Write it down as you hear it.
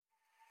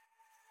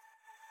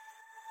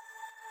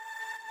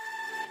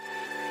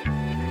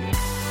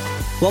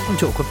Welcome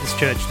to Equippers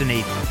Church,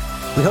 Dunedin.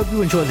 We hope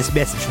you enjoy this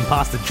message from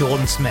Pastor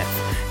Jordan Smith.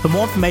 For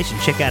more information,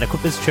 check out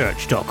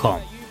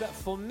equipperschurch.com. But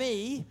for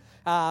me,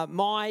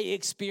 my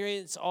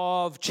experience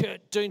of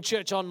doing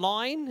church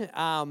online,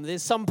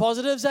 there's some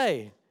positives,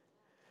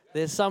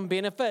 There's some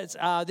benefits.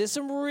 There's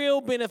some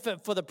real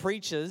benefit for the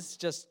preachers,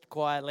 just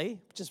quietly,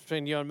 just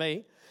between you and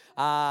me.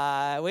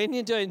 When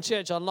you're doing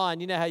church online,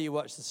 you know how you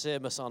watch the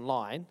service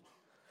online.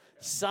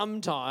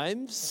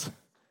 Sometimes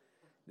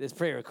it's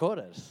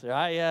pre-recorded,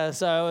 right? Yeah,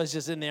 so I was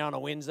just in there on a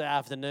Wednesday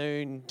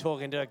afternoon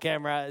talking to a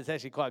camera. It's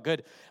actually quite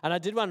good. And I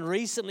did one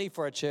recently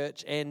for a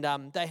church, and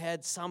they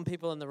had some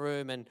people in the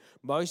room and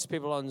most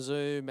people on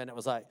Zoom, and it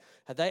was like,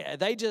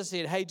 they just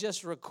said, hey,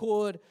 just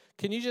record.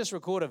 Can you just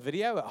record a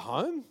video at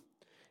home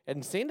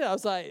and send it? I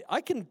was like,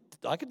 I can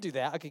do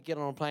that. I could get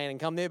on a plane and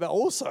come there, but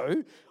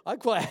also I'm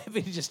quite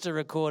happy just to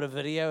record a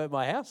video at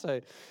my house. So,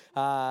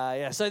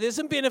 so there's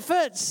some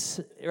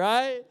benefits,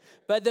 right?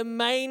 But the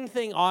main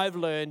thing I've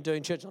learned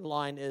doing church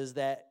online is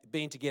that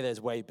being together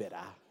is way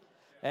better.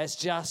 It's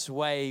just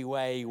way,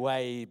 way,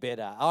 way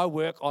better. I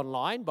work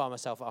online by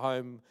myself at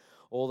home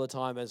all the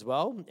time as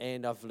well,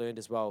 and I've learned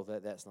as well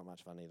that that's not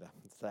much fun either.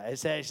 So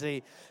it's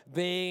actually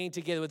being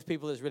together with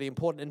people is really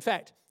important. In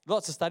fact,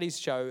 lots of studies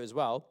show as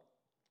well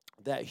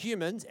that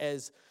humans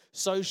as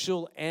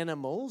social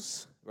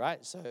animals,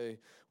 right? So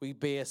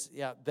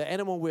the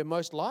animal we're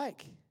most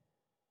like,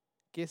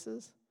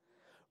 guesses?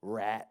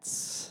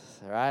 Rats,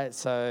 right?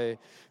 So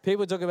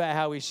people talk about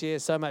how we share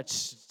so much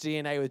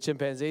DNA with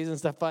chimpanzees and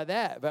stuff like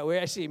that, but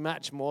we're actually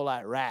much more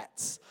like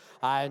rats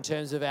in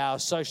terms of our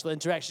social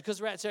interaction,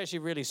 because rats are actually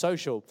really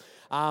social.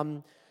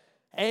 So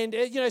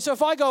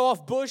if I go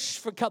off bush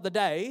for a couple of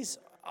days,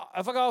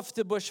 I'm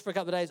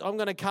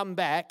going to come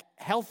back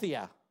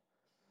healthier.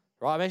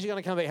 Right, I'm actually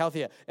going to come back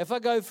healthier. If I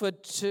go for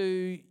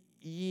 2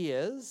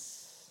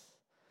 years,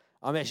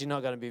 I'm actually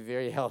not going to be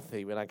very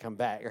healthy when I come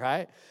back,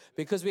 right?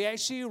 Because we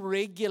actually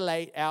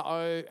regulate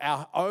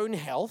our own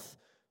health,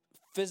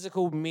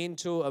 physical,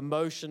 mental,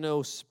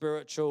 emotional,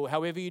 spiritual,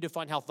 however you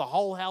define health, the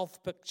whole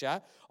health picture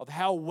of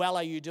how well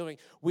are you doing,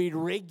 we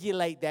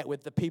regulate that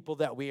with the people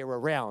that we are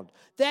around.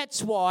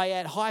 That's why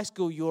at high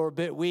school you're a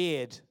bit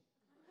weird.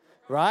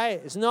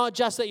 Right? It's not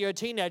just that you're a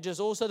teenager,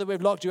 it's also that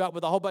we've locked you up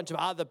with a whole bunch of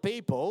other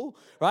people,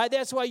 right?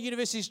 That's why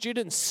university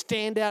students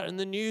stand out in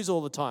the news all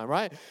the time,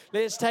 right?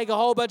 Let's take a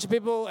whole bunch of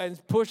people and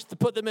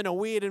put them in a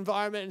weird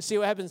environment and see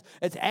what happens.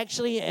 It's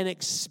actually an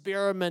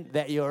experiment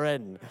that you're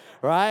in,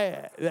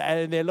 right?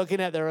 And they're looking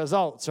at the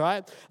results,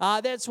 right?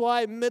 That's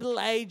why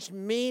middle-aged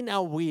men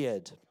are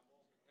weird,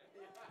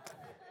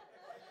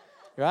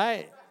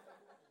 right?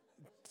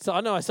 So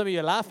I know some of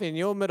you are laughing.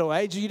 You're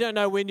middle-aged. You don't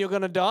know when you're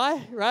going to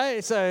die,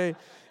 right? So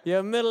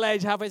you're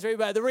middle-aged, halfway through.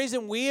 But the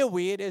reason we're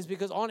weird is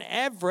because on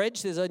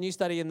average, there's a new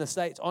study in the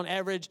States, on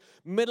average,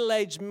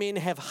 middle-aged men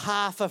have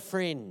half a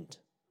friend.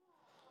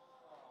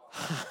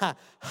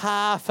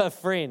 Half a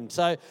friend.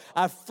 So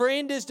a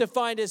friend is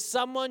defined as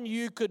someone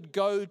you could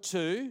go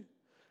to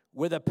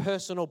with a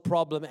personal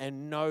problem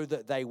and know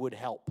that they would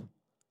help.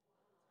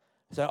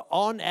 So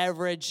on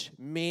average,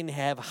 men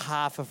have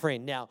half a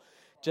friend. Now,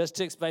 just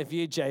to explain for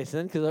you,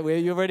 Jason, because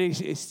you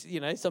already,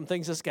 some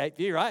things escape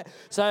you, right?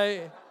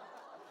 So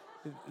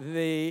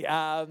the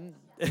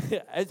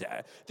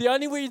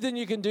only reason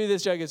you can do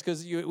this joke is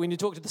because when you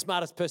talk to the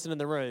smartest person in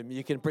the room,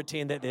 you can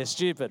pretend that they're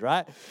stupid,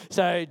 right?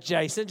 So,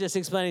 Jason, just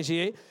explaining to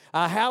you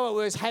how it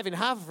works. Having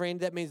half a friend,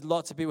 that means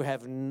lots of people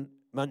have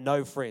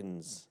no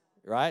friends,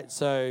 right?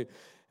 So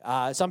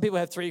some people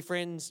have 3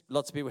 friends,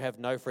 lots of people have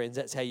no friends.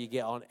 That's how you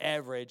get, on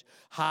average,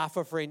 half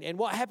a friend. And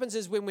what happens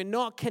is when we're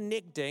not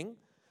connecting,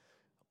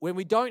 when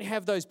we don't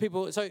have those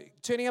people, so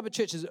turning up at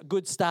church is a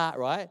good start,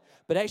 right?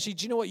 But actually,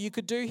 do you know what you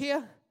could do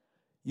here?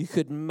 You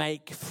could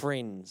make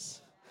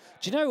friends.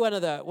 Do you know one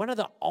of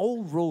the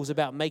old rules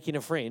about making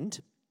a friend?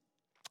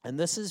 And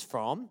this is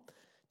from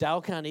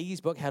Dale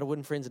Carnegie's book, How to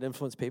Win Friends and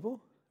Influence People,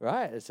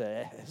 right? It's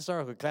a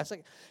historical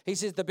classic. He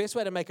says the best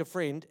way to make a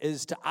friend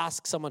is to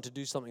ask someone to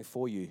do something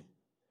for you.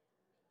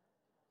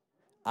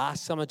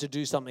 Ask someone to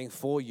do something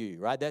for you,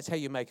 right? That's how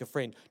you make a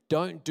friend.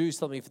 Don't do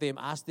something for them.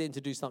 Ask them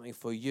to do something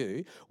for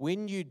you.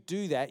 When you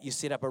do that, you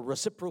set up a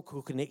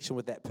reciprocal connection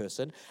with that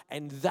person,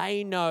 and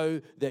they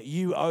know that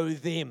you owe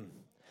them.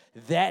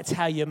 That's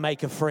how you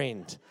make a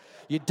friend.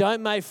 You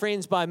don't make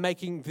friends by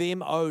making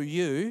them owe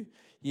you.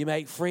 You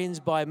make friends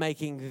by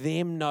making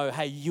them know,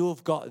 hey,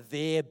 you've got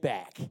their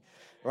back.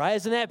 Right?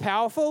 Isn't that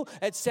powerful?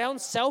 It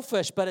sounds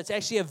selfish, but it's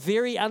actually a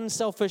very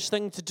unselfish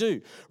thing to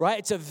do, right?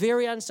 It's a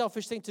very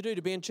unselfish thing to do,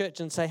 to be in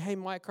church and say, hey,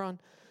 Micron.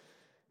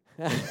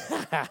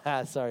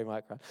 Sorry,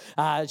 Micron.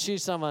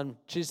 Choose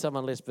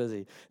someone less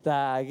busy.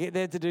 Get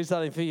them to do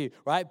something for you,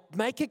 right?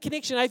 Make a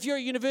connection. If you're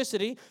at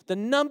university, the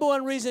number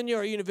one reason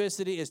you're at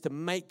university is to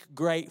make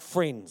great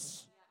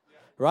friends,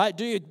 right?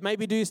 Do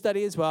your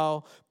study as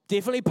well.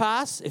 Definitely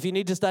pass. If you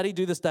need to study,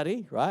 do the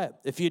study, right?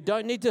 If you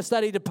don't need to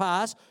study to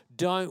pass,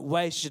 don't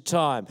waste your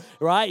time,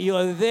 right?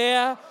 You're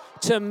there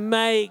to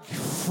make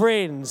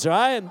friends,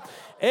 right?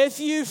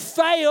 If you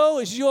fail,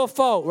 it's your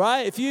fault,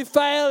 right? If you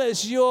fail,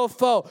 it's your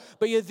fault.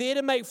 But you're there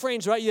to make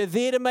friends, right? You're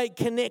there to make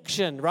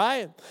connection,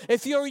 right?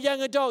 If you're a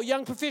young adult,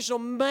 young professional,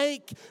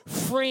 make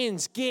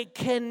friends. Get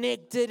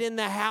connected in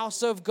the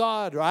house of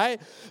God, right?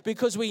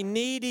 Because we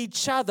need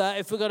each other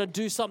if we're going to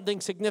do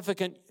something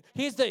significant.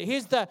 Here's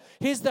the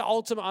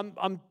ultimate.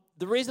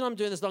 The reason I'm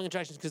doing this long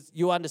introduction is because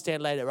you'll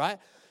understand later, right?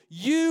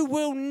 You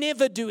will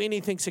never do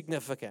anything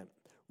significant.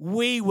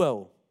 We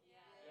will.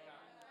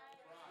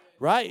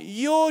 Right?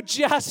 You're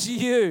just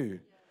you.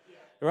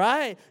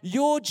 Right?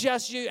 You're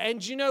just you.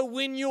 And you know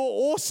when you're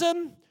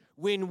awesome?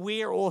 When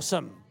we're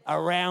awesome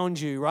around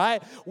you,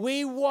 right?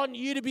 We want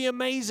you to be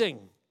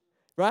amazing.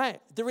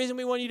 Right? The reason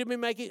we want you to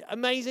be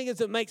amazing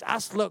is it makes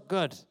us look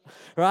good.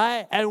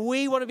 Right? And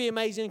we want to be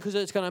amazing because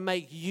it's going to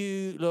make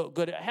you look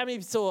good. How many of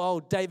you saw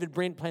old David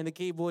Brent playing the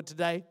keyboard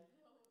today?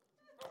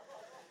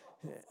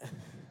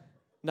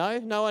 No?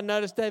 No one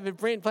noticed David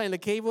Brent playing the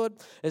keyboard?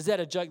 Is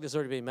that a joke that's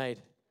already been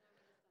made?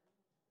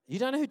 You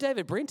don't know who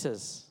David Brent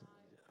is?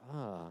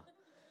 Oh.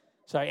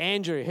 Sorry,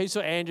 Andrew. Who saw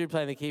Andrew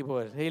playing the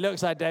keyboard? He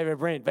looks like David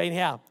Brent. Been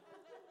here.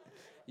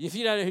 If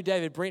you don't know who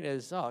David Brent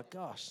is, oh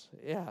gosh,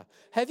 yeah.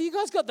 Have you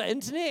guys got the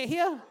internet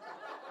here?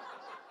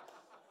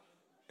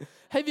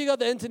 Have you got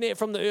the internet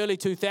from the early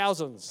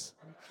 2000s?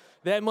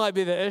 That might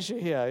be the issue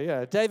here,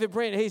 yeah. David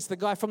Brent, he's the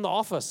guy from The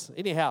Office.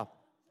 Anyhow.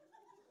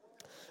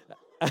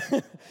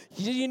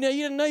 you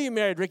didn't know you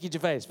married Ricky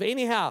Gervais, but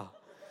anyhow.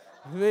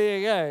 There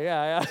you go.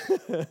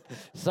 Yeah.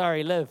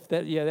 Sorry, Liv.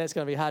 That's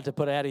going to be hard to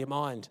put out of your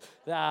mind.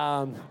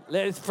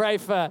 Let's pray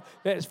for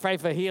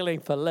healing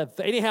for Liv.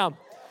 But anyhow,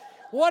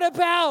 what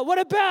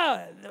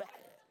about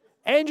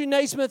Andrew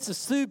Naismith's a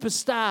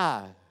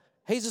superstar?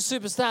 He's a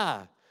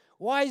superstar.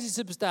 Why is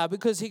he a superstar?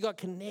 Because he got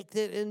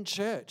connected in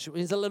church.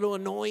 He's a little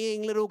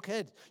annoying little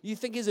kid. You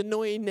think he's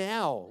annoying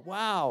now?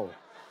 Wow.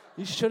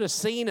 You should have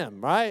seen him,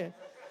 right?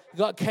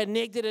 Got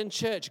connected in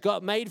church,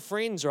 got made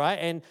friends, right?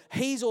 And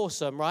he's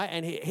awesome, right?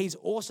 And he's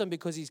awesome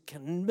because he's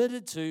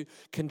committed to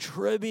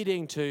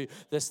contributing to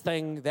this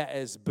thing that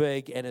is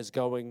big and is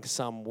going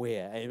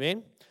somewhere.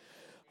 Amen?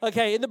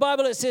 Okay, in the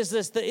Bible it says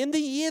this, that in the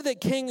year that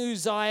King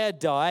Uzziah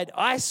died,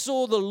 I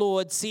saw the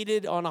Lord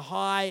seated on a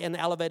high and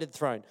elevated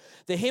throne.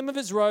 The hem of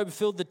his robe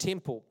filled the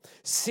temple.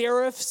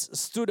 Seraphs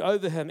stood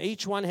over him.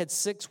 Each one had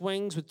 6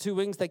 wings. With 2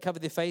 wings they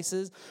covered their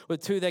faces.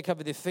 With 2 they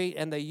covered their feet.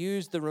 And they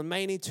used the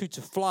remaining 2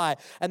 to fly.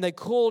 And they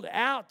called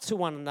out to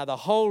one another,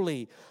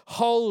 Holy,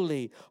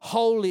 holy,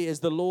 holy is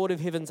the Lord of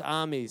heaven's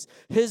armies.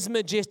 His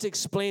majestic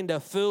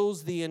splendor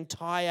fills the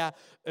entire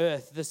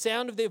earth. The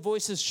sound of their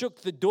voices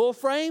shook the door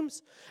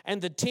frames,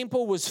 and the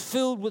temple was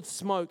filled with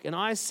smoke. And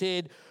I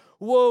said,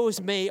 Woe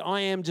is me, I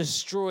am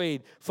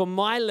destroyed, for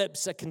my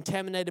lips are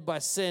contaminated by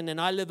sin,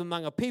 and I live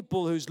among a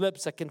people whose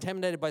lips are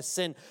contaminated by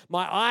sin.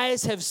 My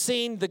eyes have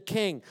seen the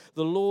King,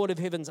 the Lord of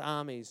heaven's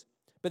armies.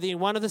 But then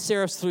one of the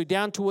seraphs flew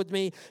down toward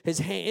me.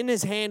 In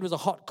his hand was a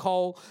hot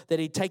coal that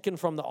he'd taken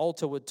from the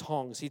altar with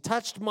tongs. He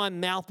touched my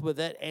mouth with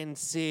it and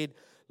said,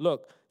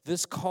 Look,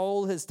 this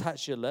coal has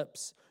touched your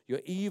lips. Your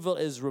evil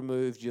is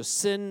removed. Your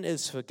sin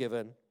is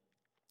forgiven.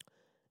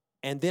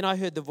 And then I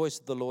heard the voice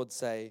of the Lord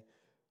say,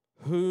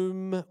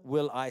 Whom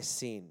will I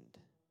send?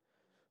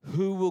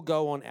 Who will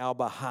go on our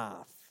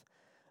behalf?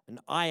 And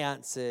I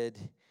answered,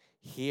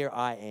 Here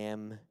I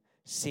am,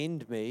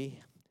 send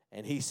me.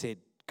 And he said,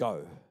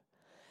 Go.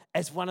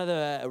 It's one of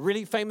the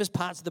really famous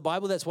parts of the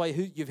Bible. That's why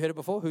you've heard it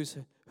before. Who's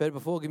heard it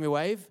before? Give me a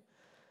wave.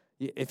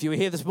 If you were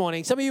here this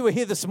morning. Some of you were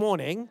here this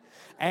morning,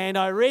 and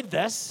I read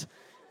this.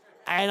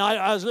 And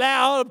I was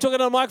loud. I'm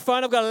talking on a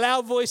microphone. I've got a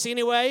loud voice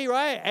anyway,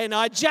 right? And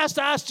I just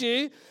asked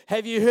you,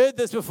 have you heard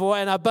this before?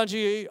 And a bunch of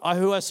you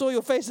who I saw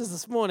your faces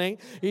this morning,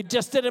 you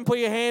just didn't put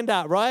your hand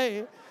up,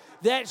 right?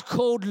 That's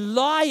called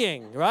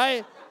lying,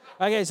 right?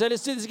 Okay, so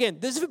let's do this again.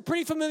 This is a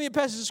pretty familiar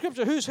passage of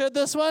Scripture. Who's heard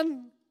this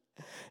one?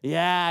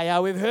 Yeah,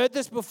 we've heard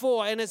this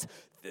before. And it's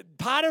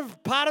part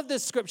of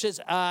this Scripture is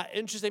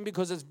interesting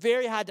because it's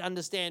very hard to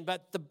understand.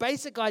 But the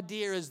basic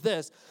idea is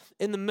this.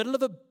 In the middle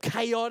of a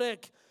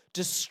chaotic,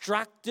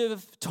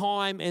 destructive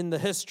time in the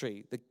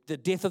history, the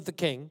death of the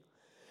king,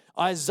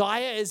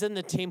 Isaiah is in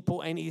the temple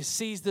and he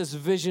sees this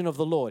vision of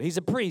the Lord. He's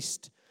a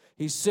priest.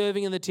 He's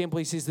serving in the temple.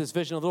 He sees this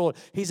vision of the Lord.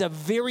 He's a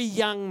very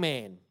young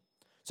man.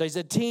 So he's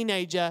a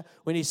teenager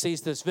when he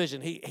sees this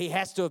vision. He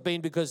has to have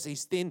been because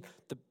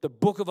the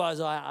book of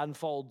Isaiah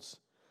unfolds,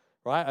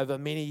 right, over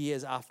many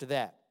years after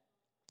that.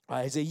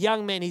 Right, he's a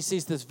young man. He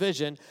sees this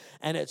vision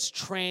and it's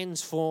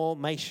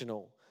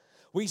transformational.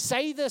 We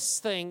say this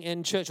thing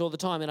in church all the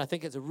time, and I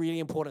think it's a really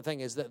important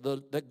thing, is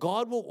that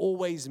God will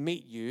always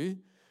meet you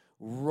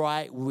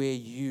right where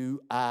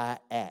you are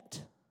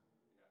at.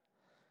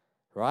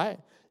 Right?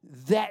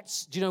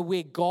 That's,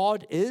 where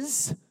God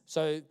is?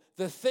 So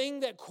the thing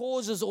that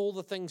causes all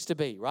the things to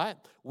be, right?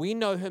 We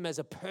know him as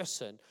a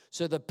person.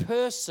 So the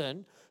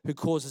person who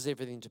causes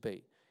everything to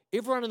be.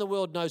 Everyone in the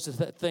world knows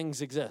that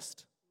things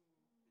exist.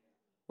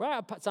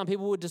 Right? Some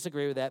people would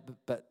disagree with that,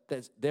 but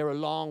they're a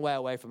long way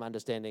away from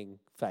understanding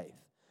faith.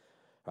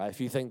 right?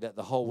 If you think that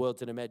the whole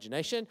world's an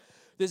imagination,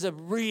 there's a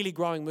really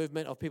growing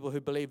movement of people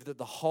who believe that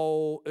the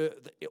whole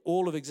earth,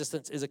 all of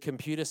existence is a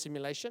computer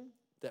simulation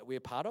that we're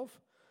part of,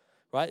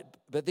 right?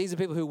 But these are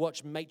people who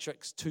watch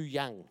Matrix too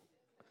young,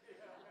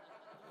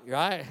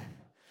 right?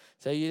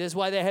 So that's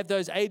why they have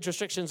those age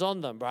restrictions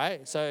on them,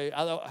 right?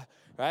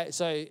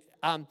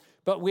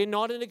 But we're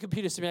not in a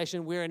computer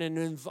simulation. We're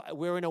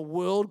in a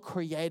world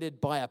created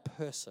by a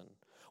person.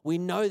 We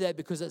know that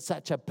because it's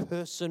such a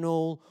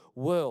personal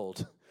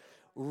world.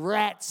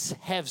 Rats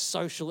have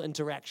social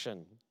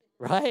interaction,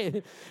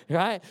 right?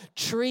 Right?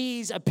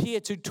 Trees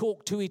appear to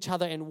talk to each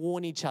other and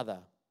warn each other.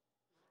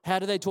 How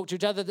do they talk to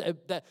each other?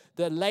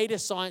 The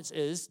latest science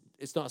is,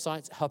 it's not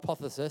science,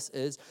 hypothesis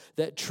is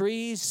that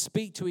trees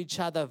speak to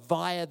each other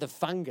via the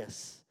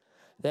fungus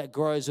that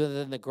grows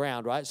within the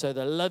ground, right? So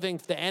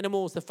the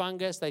animals, the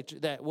fungus,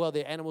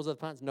 the animals or the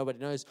plants, nobody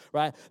knows,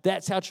 right?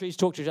 That's how trees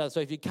talk to each other. So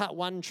if you cut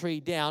one tree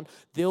down,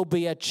 there'll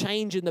be a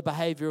change in the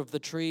behavior of the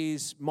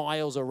trees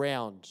miles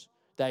around.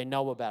 They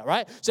know about,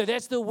 right? So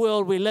that's the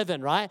world we live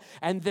in, right?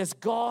 And this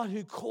God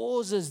who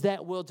causes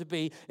that world to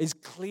be is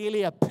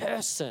clearly a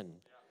person,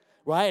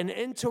 right? An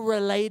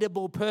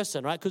interrelatable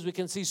person, right? Because we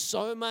can see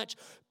so much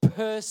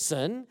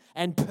person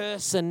and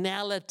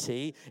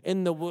personality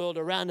in the world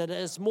around it.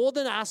 It's more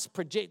than us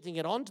projecting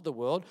it onto the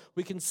world.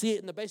 We can see it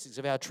in the basics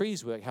of how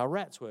trees work, how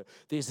rats work.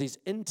 There's these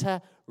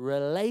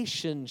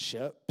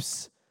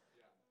interrelationships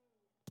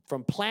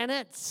from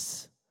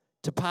planets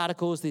to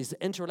particles. These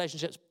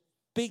interrelationships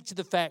speak to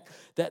the fact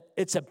that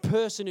it's a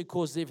person who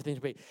causes everything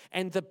to be.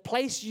 And the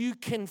place you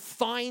can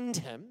find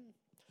him,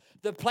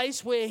 the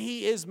place where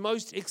he is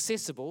most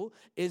accessible,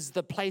 is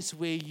the place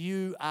where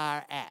you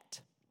are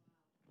at.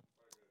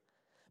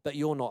 But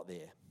you're not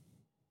there.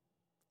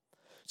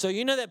 So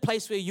you know that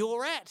place where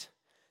you're at?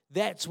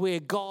 That's where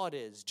God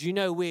is. Do you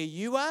know where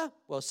you are?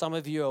 Well, some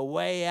of you are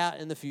way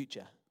out in the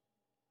future.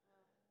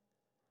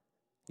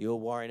 You're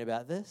worrying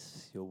about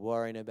this. You're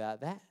worrying about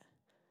that.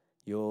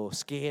 You're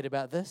scared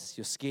about this.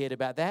 You're scared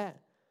about that.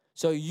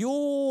 So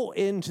you're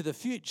into the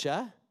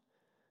future,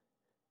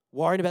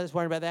 worrying about this,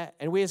 worrying about that.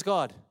 And where's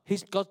God?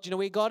 God. Do you know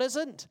where God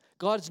isn't?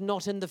 God's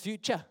not in the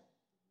future.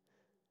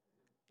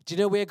 Do you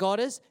know where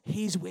God is?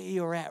 He's where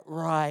you're at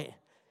right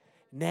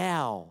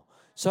now.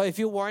 So if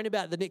you're worrying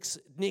about the next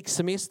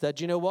semester,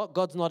 do you know what?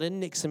 God's not in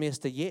next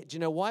semester yet. Do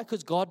you know why?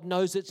 Because God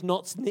knows it's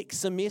not next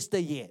semester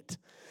yet.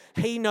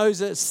 He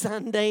knows it's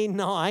Sunday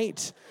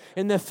night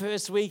in the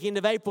first weekend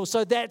of April.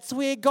 So that's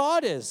where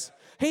God is.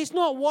 He's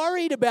not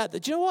worried about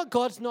that. Do you know what?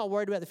 God's not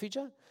worried about the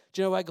future.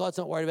 Do you know why God's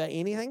not worried about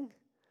anything?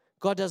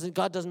 God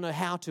doesn't know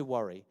how to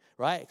worry,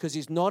 right? Because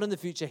he's not in the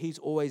future. He's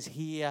always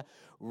here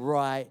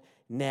right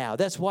now.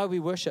 That's why we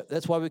worship.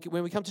 That's why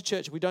when we come to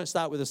church, we don't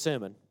start with a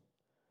sermon.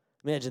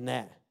 Imagine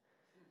that.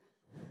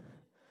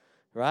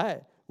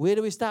 Right? Where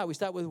do we start? We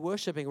start with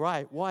worshiping,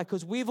 right? Why?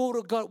 Because we've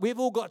all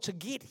got to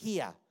get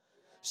here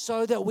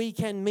so that we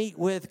can meet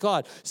with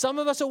God. Some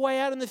of us are way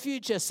out in the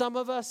future. Some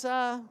of us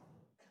are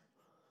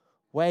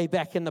way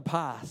back in the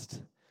past,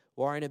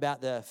 worrying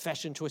about the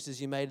fashion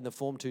choices you made in the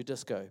Form 2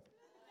 disco.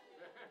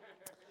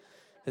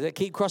 Does that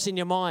keep crossing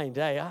your mind?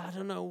 Hey, I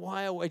don't know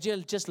why.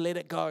 Just let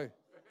it go.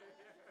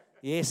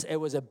 Yes, it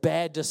was a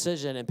bad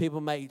decision, and people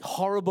make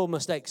horrible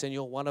mistakes, and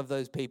you're one of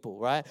those people,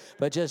 right?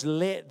 But just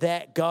let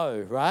that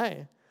go,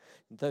 right?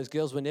 Those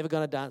girls were never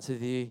going to dance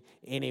with you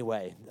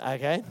anyway,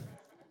 okay?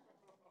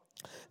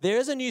 There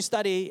is a new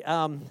study.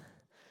 A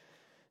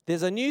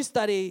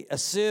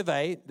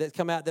survey that's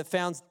come out that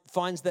finds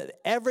that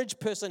the average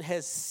person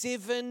has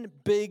 7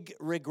 big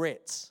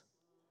regrets.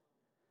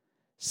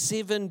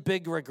 7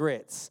 big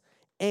regrets.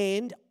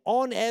 And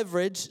on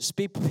average,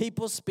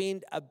 people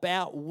spend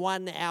about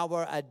 1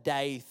 hour a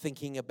day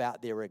thinking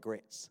about their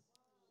regrets.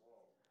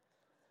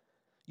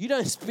 You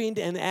don't spend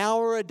an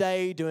hour a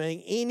day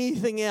doing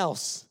anything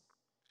else,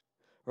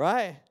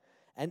 right?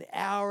 An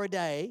hour a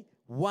day,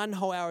 1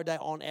 whole hour a day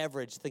on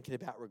average thinking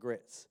about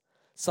regrets.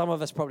 Some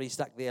of us probably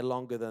stuck there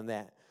longer than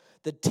that.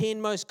 The 10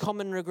 most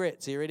common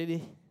regrets. Are you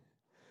ready?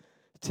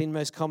 10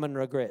 most common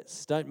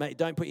regrets. Don't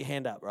put your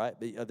hand up, right?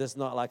 This is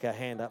not like a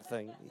hand up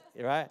thing,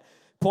 right?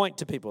 Point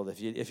to people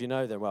if you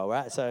know them well,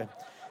 right? So,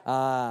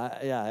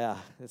 yeah.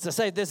 This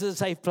is a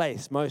safe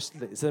place,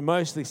 mostly. It's a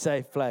mostly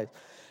safe place.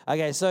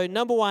 Okay, so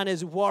number 1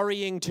 is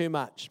worrying too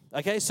much.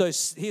 Okay, so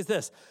here's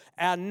this.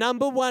 Our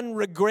number 1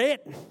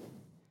 regret.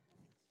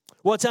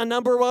 What's our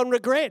number 1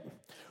 regret?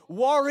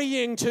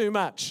 Worrying too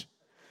much.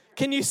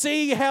 Can you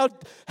see how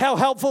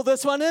helpful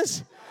this one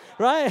is?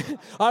 Right?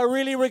 I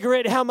really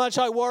regret how much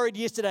I worried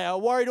yesterday. I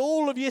worried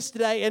all of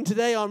yesterday, and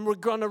today I'm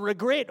going to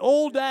regret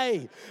all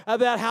day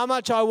about how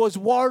much I was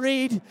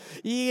worried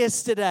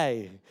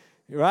yesterday.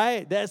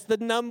 Right? That's the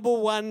number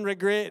 1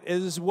 regret,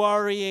 is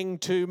worrying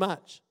too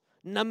much.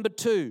 Number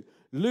 2,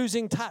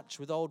 losing touch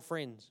with old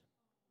friends.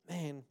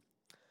 Man,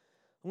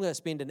 I'm going to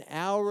spend an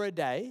hour a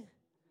day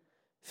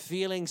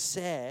feeling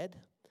sad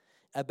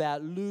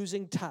about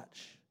losing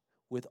touch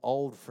with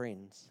old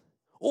friends.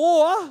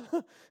 Or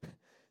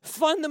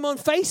find them on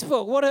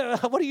Facebook. What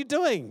are you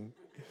doing?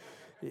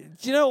 Do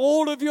you know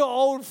all of your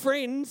old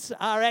friends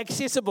are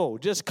accessible?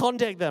 Just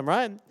contact them,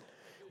 right?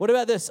 What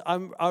about this?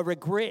 I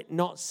regret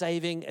not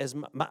saving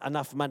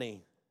enough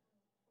money.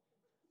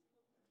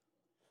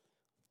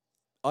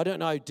 I don't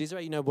know.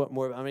 Desiree, you know what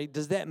more? I mean,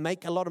 does that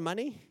make a lot of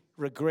money?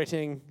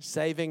 Regretting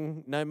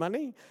saving no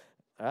money?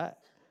 All right.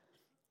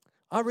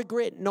 I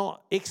regret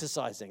not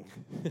exercising.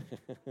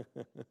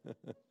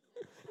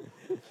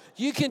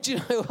 You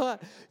know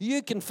what?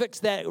 You can fix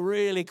that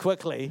really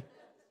quickly,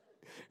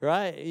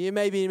 right? You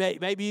maybe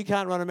you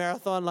can't run a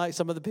marathon like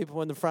some of the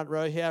people in the front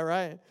row here,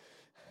 right?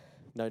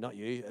 No, not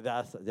you. The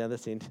other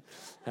end.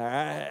 All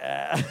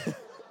right.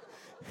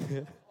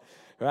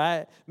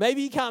 Right?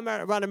 Maybe you can't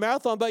run a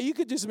marathon, but you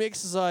could do some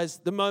exercise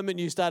the moment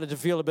you started to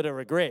feel a bit of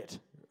regret,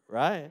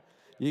 right?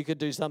 You could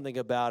do something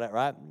about it,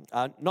 right?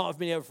 Not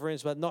many other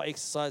friends, but not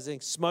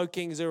exercising.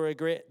 Smoking is a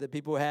regret that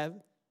people have.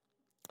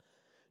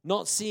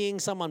 Not seeing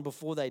someone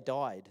before they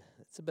died.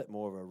 It's a bit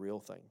more of a real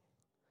thing.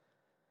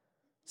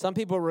 Some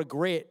people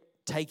regret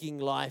taking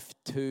life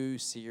too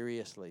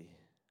seriously.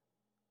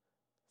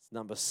 It's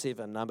number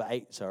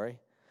 8, sorry.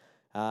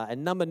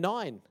 And number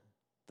 9,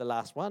 the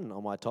last one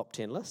on my top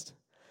 10 list.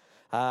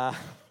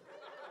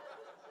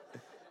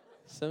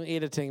 Some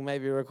editing may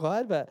be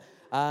required, but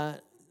a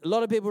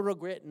lot of people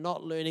regret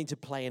not learning to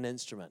play an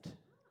instrument.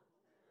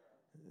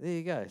 There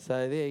you go.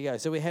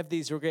 So we have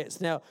these regrets.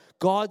 Now,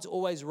 God's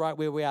always right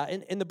where we are.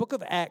 In the book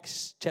of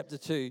Acts, chapter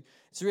 2,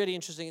 it's really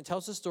interesting. It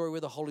tells the story where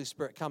the Holy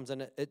Spirit comes,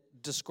 and it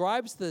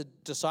describes the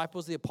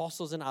disciples, the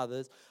apostles, and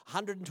others,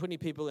 120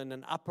 people in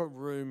an upper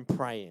room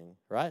praying,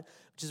 right?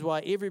 Which is why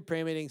every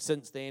prayer meeting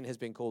since then has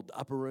been called the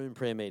upper room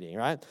prayer meeting,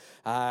 right?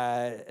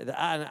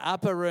 An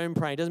upper room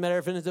praying. Doesn't matter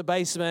if it's a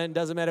basement,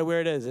 doesn't matter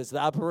where it is. It's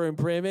the upper room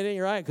prayer meeting,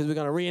 right? Because we're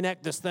going to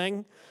reenact this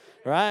thing,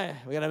 right?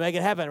 We're going to make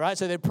it happen, right?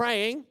 So they're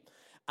praying.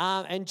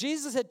 And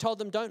Jesus had told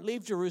them, don't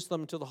leave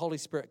Jerusalem until the Holy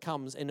Spirit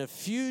comes. In a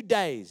few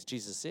days,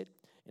 Jesus said,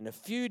 in a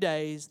few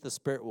days, the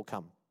Spirit will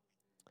come.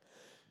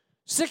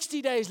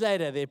 60 days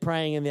later, they're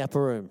praying in the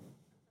upper room.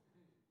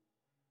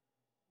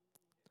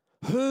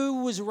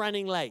 Who was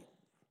running late?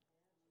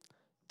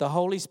 The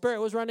Holy Spirit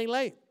was running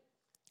late.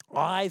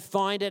 I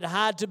find it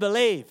hard to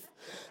believe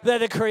that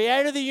the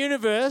creator of the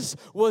universe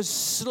was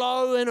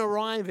slow in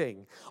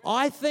arriving.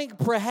 I think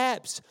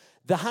perhaps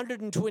the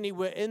 120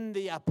 were in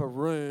the upper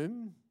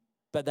room,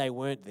 but they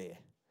weren't there.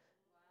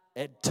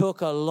 It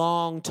took a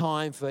long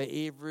time for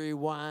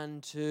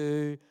everyone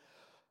to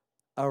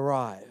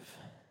arrive,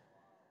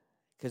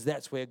 because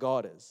that's where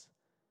God is.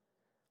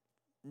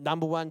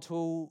 Number one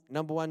tool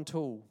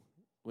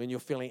when you're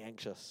feeling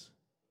anxious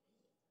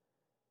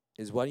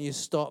is, why don't you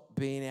stop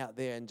being out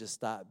there and just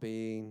start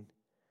being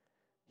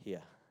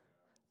here?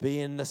 Be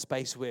in the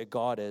space where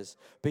God is.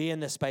 Be in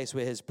the space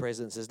where His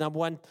presence is. Number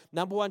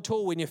one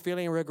tool when you're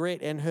feeling regret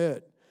and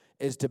hurt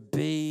is to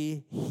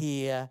be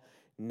here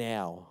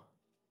now,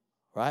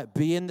 right?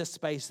 Be in the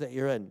space that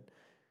you're in,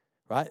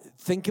 right?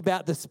 Think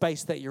about the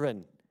space that you're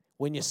in.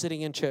 When you're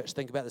sitting in church,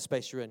 think about the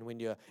space you're in. When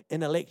you're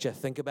in a lecture,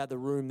 think about the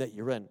room that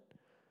you're in.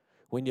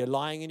 When you're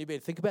lying in your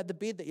bed, think about the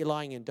bed that you're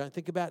lying in. Don't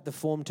think about the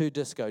Form 2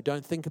 disco.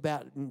 Don't think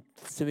about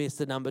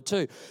semester number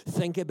 2.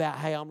 Think about,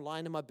 hey, I'm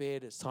lying in my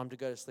bed. It's time to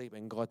go to sleep,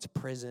 and God's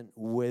present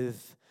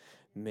with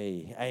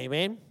me.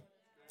 Amen?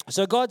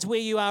 So God's where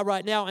you are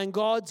right now, and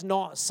God's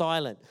not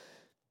silent.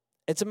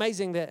 It's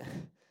amazing that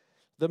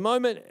the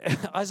moment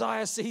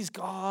Isaiah sees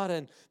God,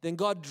 and then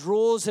God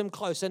draws him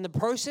close. And the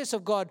process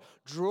of God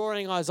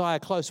drawing Isaiah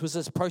close was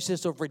this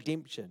process of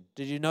redemption.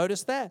 Did you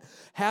notice that?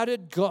 How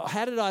did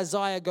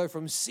Isaiah go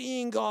from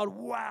seeing God,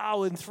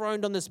 wow,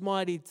 enthroned on this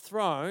mighty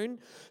throne,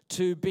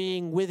 to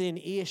being within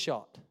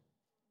earshot?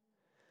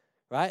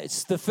 Right?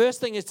 It's the first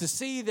thing is to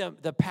see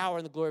the power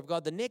and the glory of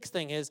God. The next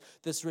thing is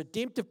this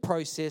redemptive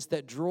process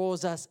that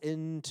draws us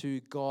into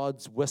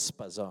God's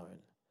whisper zone.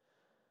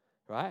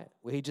 Right?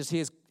 Where he just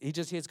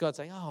hears God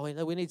saying, oh,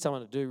 we need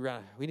someone to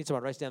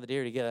race down the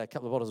dairy to get a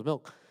couple of bottles of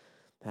milk.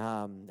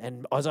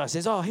 And Isaiah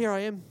says, oh, here I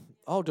am.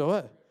 I'll do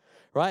it.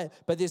 Right?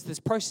 But there's this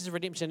process of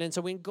redemption. And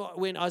so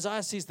when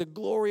Isaiah sees the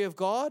glory of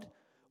God,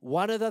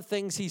 one of the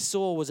things he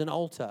saw was an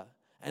altar.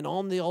 And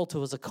on the altar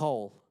was a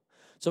coal.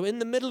 So in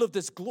the middle of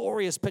this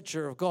glorious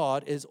picture of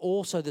God is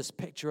also this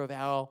picture of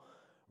our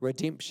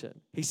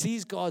redemption. He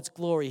sees God's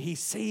glory. He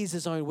sees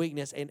his own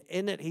weakness. And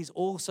in it, he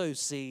also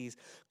sees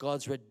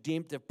God's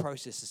redemptive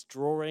process. It's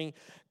drawing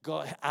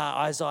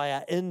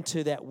Isaiah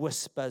into that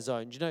whisper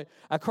zone. You know,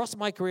 across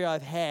my career,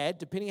 I've had,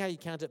 depending how you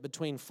count it,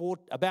 between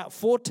about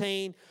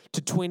 14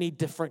 to 20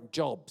 different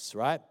jobs,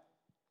 right?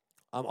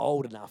 I'm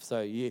old enough.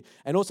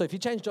 And also, if you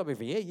change job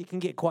every year, you can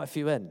get quite a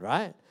few in,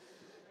 right?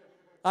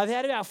 I've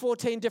had about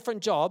 14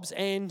 different jobs.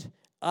 And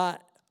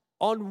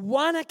on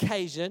one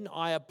occasion,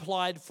 I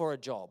applied for a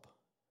job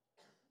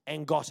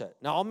and got it.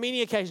 Now, on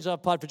many occasions, I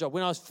applied for a job.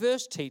 When I was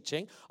first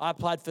teaching, I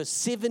applied for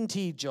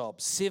 70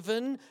 jobs,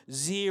 70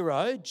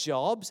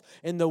 jobs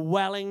in the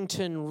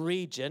Wellington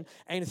region,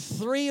 and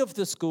 3 of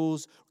the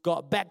schools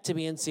got back to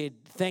me and said,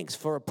 thanks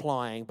for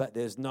applying, but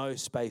there's no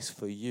space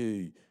for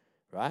you,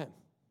 right?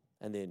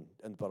 And then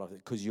in the bottom,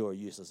 because you're a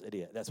useless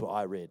idiot. That's what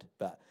I read.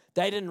 But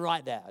they didn't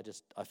write that.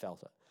 I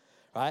felt it.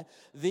 Right?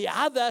 The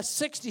other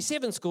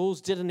 67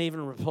 schools didn't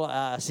even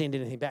send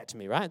anything back to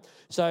me, right?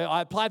 So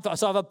I've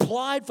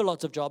applied for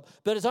lots of jobs,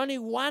 but it's only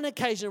one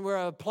occasion where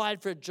I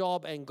applied for a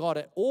job and got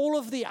it. All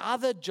of the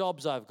other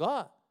jobs I've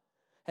got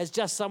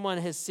someone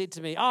has said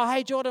to me, oh,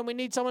 hey, Jordan, we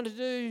need someone to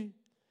do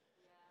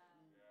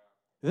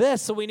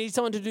this, or we need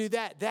someone to do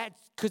that.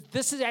 Because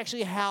this is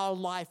actually how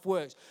life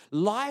works.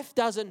 Life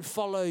doesn't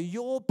follow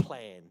your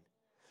plan.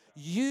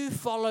 You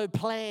follow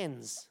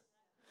plans.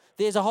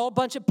 There's a whole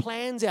bunch of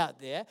plans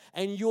out there,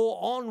 and you're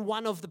on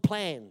one of the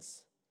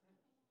plans.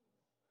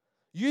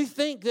 You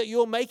think that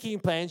you're making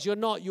plans. You're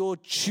not. You're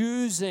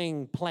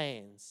choosing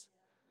plans.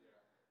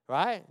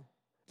 Right?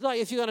 Like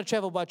if you're going to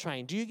travel by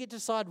train, do you get to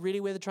decide really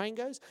where the train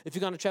goes? If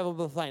you're going to travel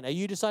by plane, are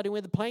you deciding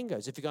where the plane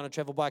goes? If you're going to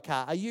travel by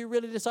car, are you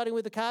really deciding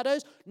where the car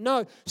goes?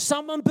 No.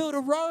 Someone built a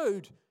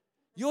road.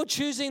 You're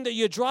choosing that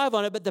you drive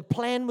on it, but the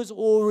plan was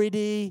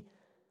already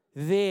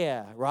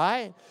there,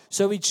 right?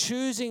 So we're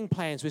choosing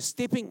plans. We're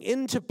stepping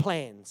into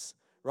plans,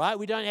 right?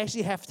 We don't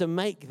actually have to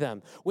make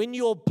them. When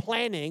you're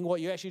planning,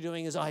 what you're actually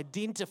doing is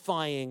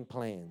identifying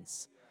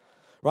plans,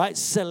 right?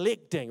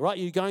 Selecting, right?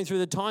 You're going through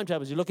the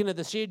timetables. You're looking at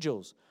the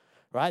schedules,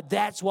 right?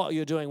 That's what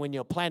you're doing when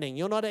you're planning.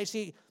 You're not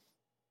actually,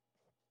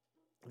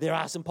 there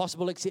are some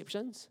possible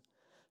exceptions,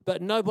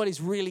 but nobody's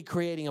really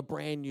creating a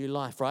brand new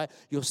life, right?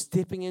 You're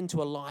stepping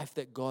into a life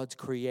that God's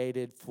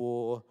created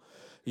for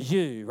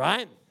you,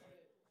 right?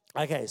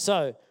 Okay,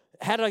 so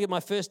how did I get my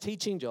first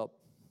teaching job?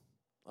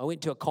 I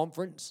went to a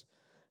conference,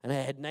 and I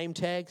had name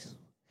tags.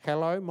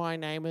 Hello, my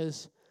name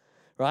is,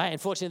 right?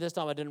 Unfortunately, this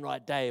time I didn't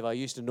write Dave. I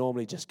used to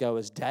normally just go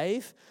as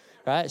Dave,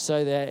 right?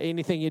 So that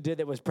anything you did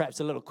that was perhaps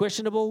a little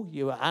questionable,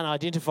 you were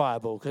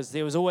unidentifiable, because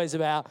there was always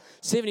about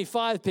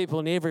 75 people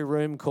in every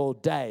room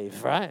called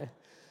Dave, right?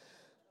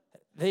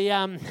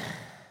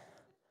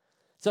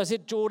 So I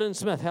said, Jordan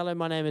Smith. Hello,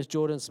 my name is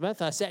Jordan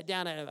Smith. I sat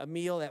down at a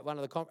meal at one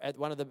of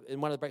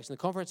the breaks in the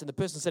conference, and the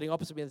person sitting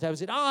opposite me at the table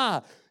said,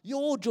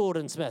 you're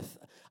Jordan Smith.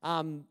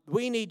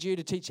 We need you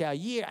to teach our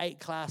Year 8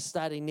 class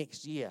starting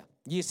next year.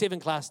 Year 7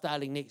 class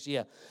starting next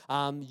year.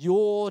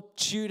 Your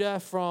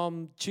tutor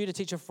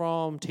teacher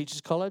from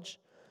Teachers College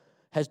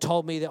has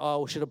told me that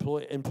I should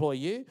employ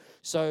you.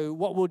 So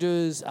what we'll do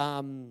is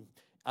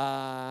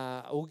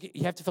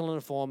you have to fill in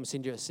a form,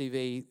 send you a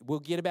CV. We'll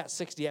get about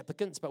 60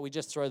 applicants, but we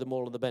just throw them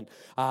all in the bin.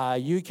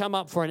 You come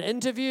up for an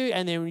interview,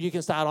 and then you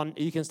can start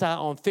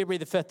on February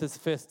the 5th as the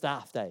first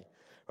staff day,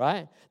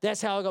 right?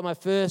 That's how I got my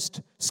first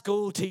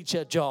school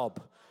teacher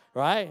job,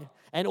 right?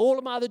 And all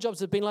of my other jobs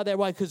have been like that,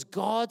 right? Because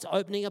God's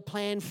opening a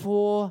plan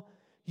for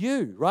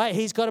you, right?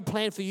 He's got a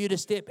plan for you to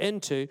step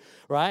into,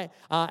 right?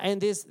 And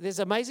there's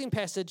an amazing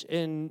passage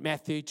in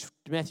Matthew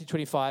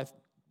 25.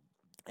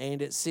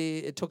 And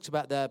it talks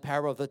about the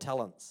parable of the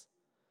talents,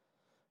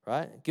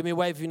 right? Give me a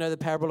wave if you know the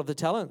parable of the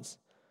talents.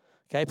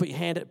 Okay, put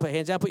hands down.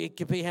 Put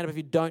your hand up if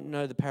you don't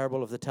know the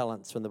parable of the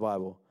talents from the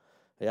Bible.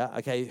 Yeah,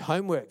 okay,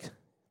 homework.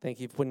 Thank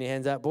you for putting your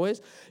hands up, boys.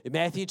 In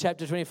Matthew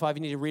chapter 25,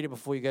 you need to read it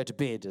before you go to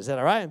bed. Is that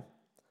all right?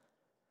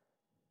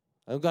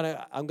 I'm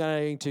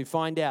going to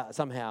find out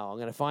somehow. I'm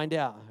going to find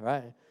out,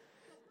 right?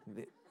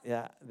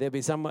 Yeah, there'll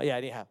be some. Yeah,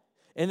 anyhow.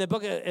 In the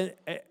book.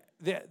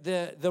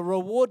 The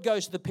reward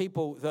goes to the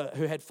people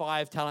who had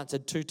 5 talents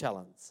and 2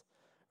 talents,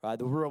 right?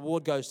 The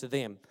reward goes to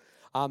them.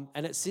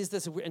 And it says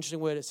this interesting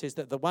word. It says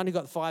that the one who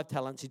got 5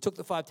 talents, he took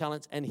the 5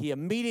 talents and he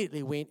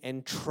immediately went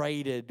and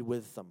traded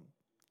with them,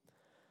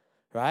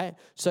 right?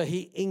 So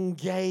he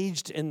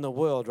engaged in the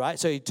world, right?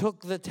 So he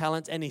took the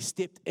talents and he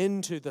stepped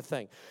into the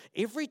thing.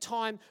 Every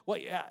time,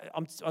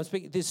 I'm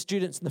speaking, there's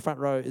students in the front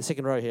row, the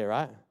second row here,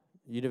 right?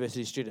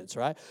 University students,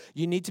 right?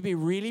 You need to be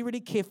really,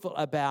 really careful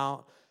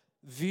about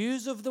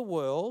views of the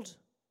world,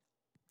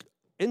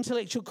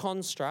 intellectual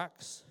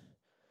constructs,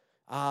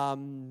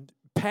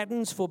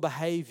 patterns for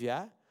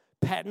behavior,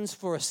 patterns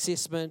for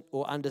assessment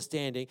or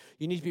understanding.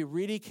 You need to be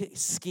really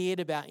scared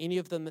about any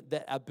of them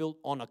that are built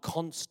on a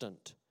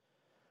constant,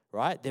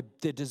 right?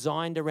 They're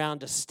designed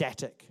around a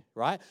static,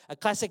 right? A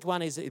classic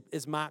one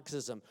is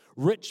Marxism.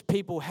 Rich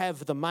people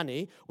have the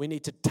money. We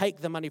need to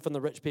take the money from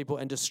the rich people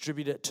and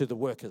distribute it to the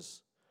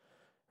workers,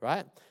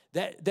 right?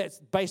 That's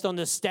based on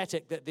the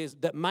static,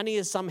 that money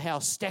is somehow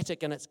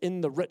static and it's in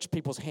the rich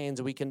people's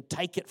hands and we can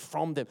take it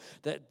from them.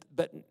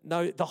 But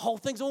no, the whole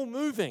thing's all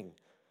moving,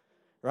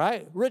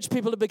 right? Rich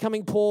people are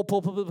becoming poor,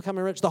 poor people are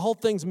becoming rich. The whole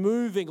thing's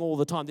moving all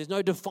the time. There's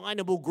no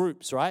definable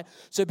groups, right?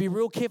 So be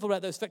real careful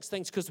about those fixed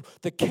things because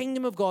the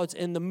kingdom of God's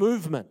in the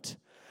movement.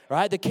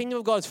 Right? The kingdom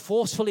of God is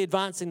forcefully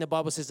advancing, the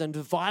Bible says, and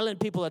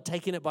violent people are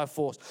taking it by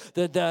force.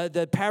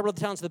 The parable of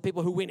the talents are the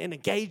people who went and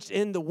engaged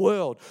in the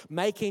world,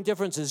 making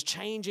differences,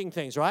 changing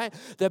things, right?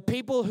 The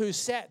people who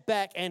sat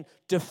back and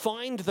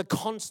defined the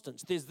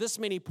constants. There's this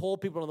many poor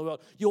people in the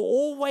world. You're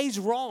always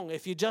wrong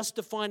if you're just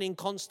defining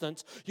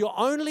constants. You're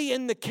only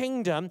in the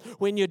kingdom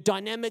when you're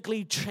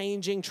dynamically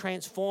changing,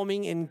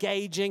 transforming,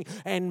 engaging,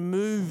 and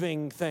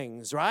moving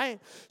things, right?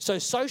 So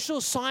social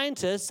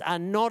scientists are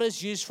not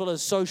as useful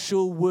as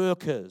social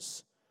workers.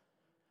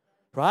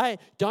 right?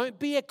 Don't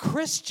be a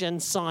Christian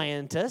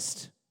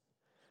scientist,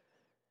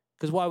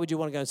 because why would you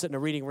want to go and sit in a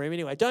reading room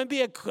anyway? Don't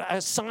be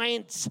a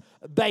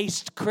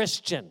science-based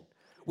Christian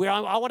where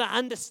I want to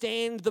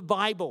understand the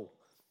Bible.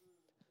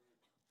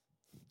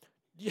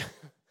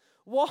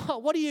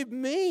 What do you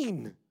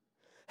mean?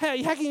 How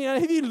can you,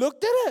 have you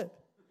looked at it?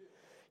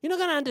 You're not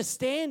going to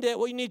understand it.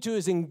 What you need to do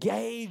is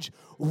engage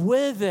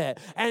with it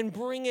and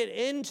bring it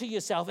into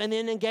yourself and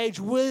then engage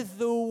with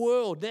the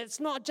world. That's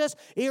not just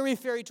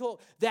airy-fairy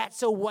talk.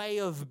 That's a way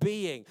of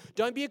being.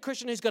 Don't be a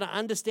Christian who's going to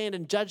understand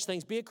and judge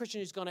things. Be a Christian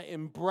who's going to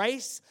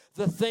embrace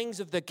the things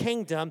of the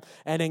kingdom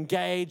and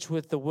engage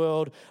with the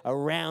world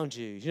around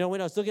you. You know, when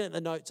I was looking at the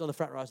notes on the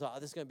front row, I was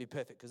like, this is going to be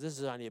perfect because this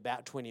is only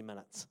about 20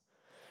 minutes,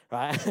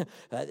 right?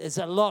 It's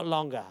a lot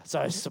longer,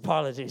 so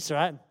apologies,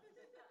 right?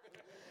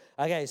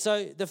 Okay,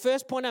 so the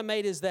first point I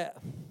made is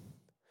that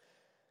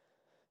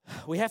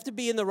we have to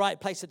be in the right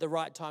place at the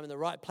right time, and the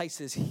right place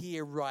is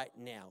here right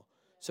now.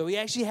 So we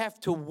actually have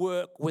to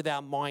work with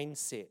our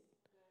mindset.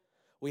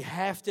 We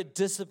have to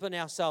discipline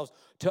ourselves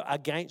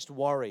against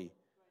worry.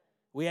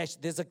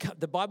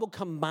 The Bible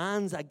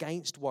commands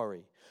against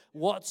worry.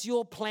 What's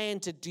your plan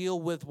to deal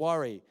with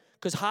worry?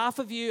 Because half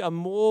of you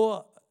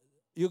are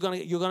you're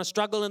going to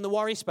struggle in the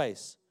worry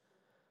space.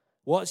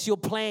 What's your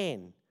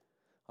plan?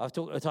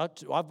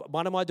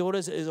 One of my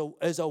daughters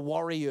is a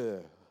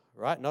warrior,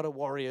 right? Not a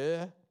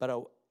warrior,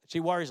 but she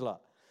worries a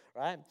lot,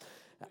 right?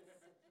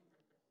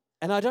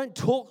 And I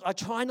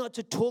try not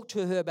to talk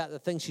to her about the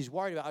things she's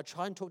worried about. I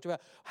try and talk to her,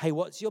 hey,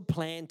 what's your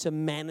plan to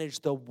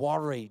manage the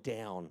worry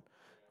down,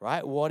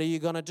 right? What are you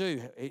going to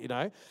do, you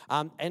know?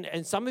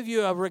 And some of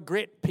you are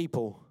regret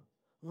people.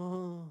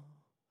 Oh,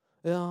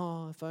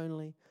 if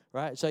only.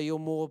 Right, so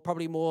you're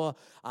probably more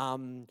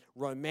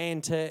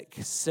romantic,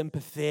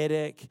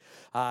 sympathetic.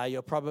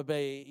 You're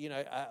probably,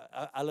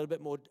 a little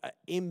bit more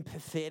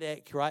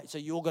empathetic, right? So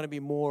you're going to be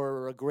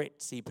more a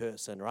regretsy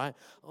person, right?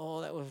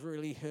 Oh, that was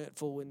really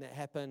hurtful when that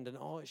happened, and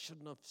I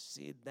shouldn't have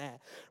said that,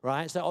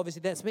 right? So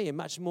obviously that's me, a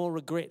much more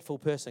regretful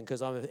person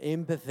because I'm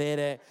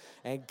empathetic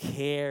and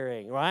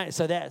caring, right?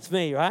 So that's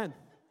me, right?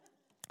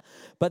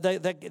 But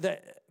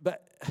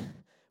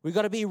we've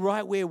got to be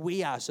right where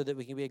we are so that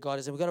we can be where God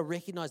is. And we've got to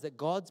recognize that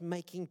God's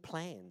making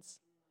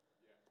plans.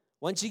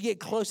 Once you get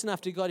close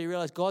enough to God, you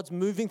realize God's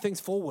moving things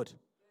forward.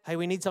 Hey,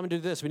 we need someone to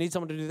do this. We need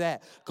someone to do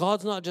that.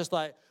 God's not just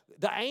like,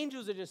 the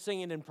angels are just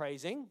singing and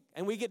praising.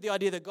 And we get the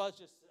idea that God's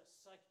just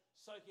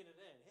soaking it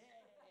in.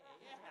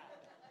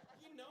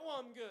 You know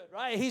I'm good,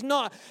 right? He's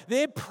not.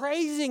 They're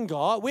praising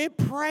God. We're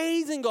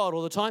praising God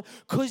all the time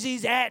because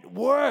He's at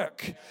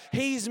work.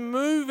 He's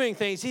moving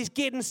things. He's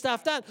getting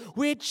stuff done.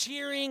 We're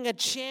cheering a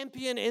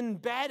champion in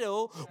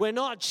battle. We're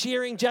not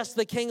cheering just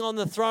the king on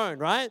the throne,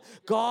 right?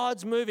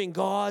 God's moving.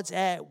 God's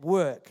at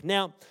work.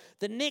 Now,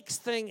 the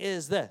next thing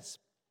is this.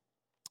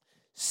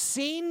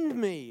 Send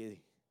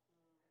me.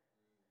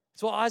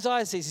 That's what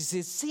Isaiah says. He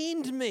says,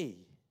 send me.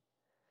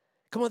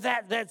 Come on,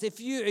 that's if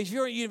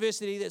you're at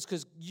university, that's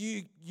because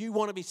you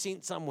want to be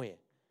sent somewhere.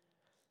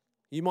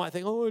 You might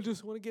think, I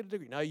just want to get a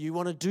degree. No, you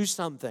want to do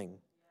something,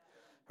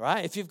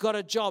 right? If you've got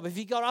a job, if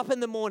you got up in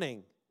the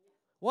morning,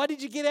 why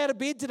did you get out of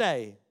bed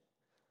today?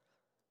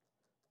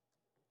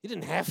 You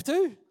didn't have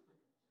to,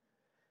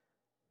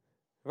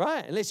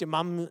 right? Unless your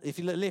mum, if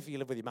you live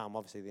with your mum,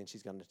 obviously, then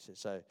she's going to.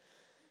 So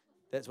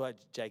that's why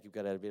Jacob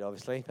got out of bed,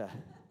 obviously. But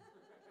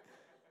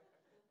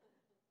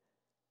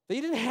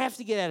you didn't have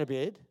to get out of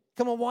bed.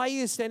 Come on, why are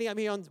you standing up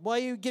here? Why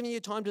are you giving your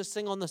time to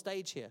sing on the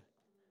stage here?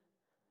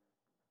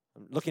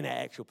 I'm looking at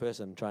an actual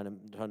person, trying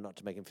not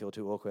to make him feel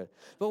too awkward.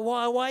 But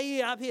why are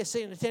you up here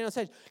standing on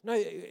stage?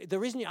 No, the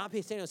reason you're up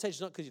here standing on stage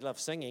is not because you love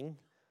singing.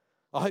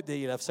 I hope that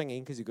you love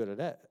singing because you're good at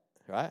it,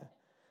 right?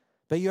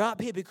 But you're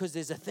up here because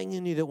there's a thing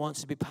in you that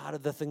wants to be part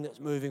of the thing that's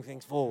moving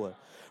things forward,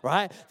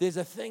 right? There's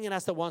a thing in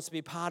us that wants to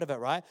be part of it,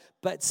 right?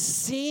 But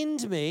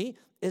send me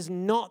is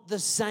not the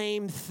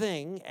same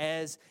thing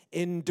as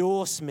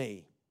endorse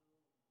me.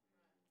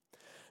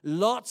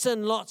 Lots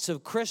and lots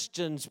of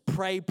Christians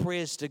pray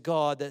prayers to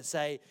God that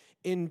say,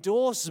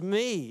 endorse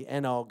me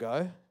and I'll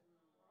go.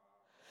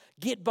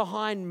 Get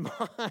behind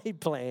my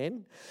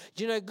plan.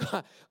 Do you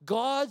know,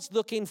 God's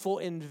looking for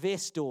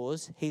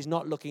investors. He's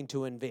not looking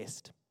to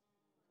invest.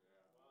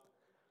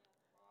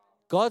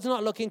 God's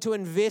not looking to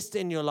invest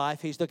in your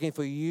life. He's looking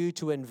for you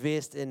to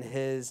invest in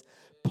His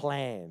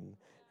plan.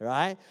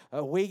 Right?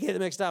 We get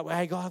mixed up.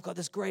 Hey, God, I've got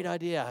this great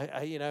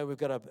idea. We've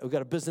got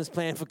a business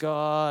plan for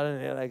God,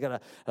 and they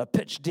got a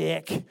pitch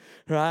deck,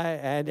 right?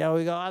 And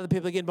we got other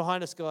people getting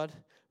behind us. God,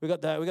 we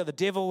got the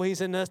devil. He's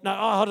in this. No,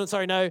 hold on.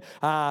 Sorry, no.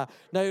 No,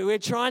 we're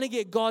trying to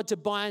get God to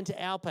buy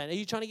into our plan. Are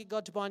you trying to get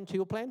God to buy into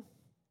your plan?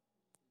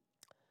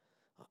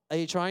 Are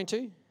you trying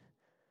to,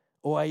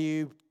 or are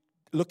you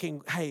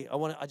looking? Hey,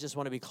 I just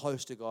want to be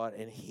close to God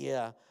and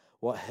hear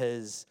what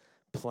His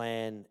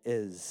plan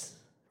is,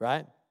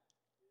 right?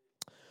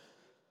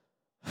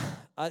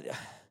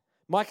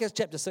 Micah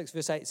chapter 6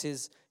 verse 8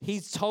 says,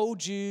 He's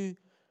told you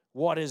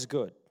what is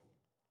good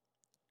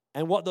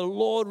and what the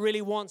Lord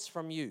really wants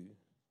from you.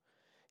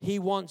 He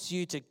wants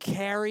you to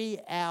carry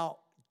out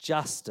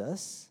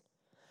justice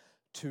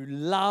to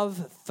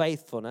love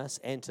faithfulness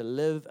and to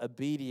live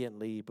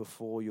obediently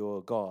before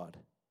your God.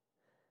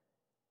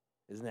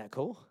 Isn't that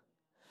cool?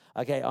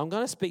 Okay, I'm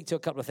going to speak to a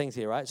couple of things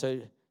here, right? So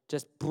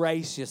just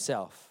brace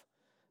yourself.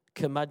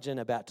 Curmudgeon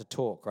about to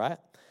talk, right?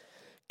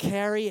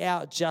 Carry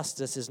out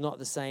justice is not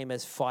the same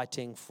as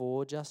fighting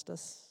for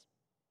justice.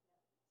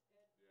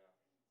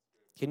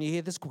 Can you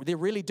hear this? They're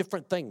really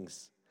different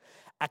things.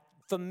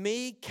 For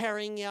me,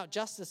 carrying out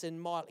justice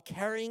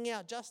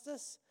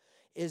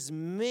is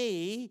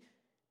me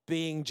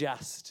being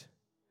just.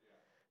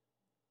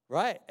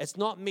 Right? It's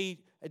not me.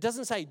 It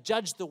doesn't say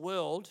judge the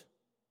world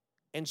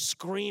and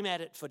scream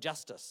at it for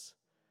justice.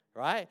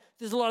 Right?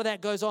 There's a lot of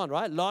that goes on,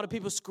 right? A lot of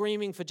people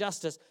screaming for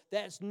justice.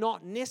 That's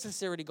not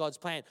necessarily God's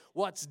plan.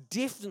 What's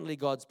definitely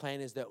God's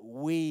plan is that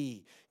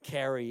we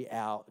carry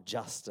out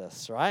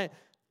justice, right?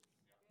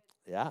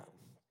 Yeah.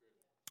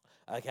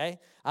 Okay.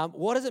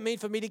 What does it mean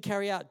for me to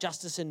carry out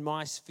justice in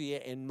my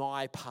sphere, in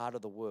my part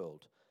of the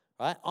world?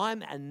 Right?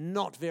 I'm a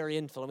not very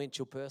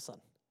influential person.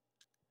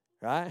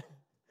 Right?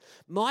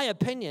 My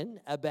opinion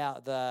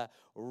about the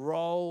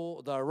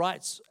role, the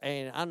rights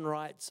and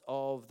unrights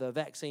of the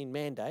vaccine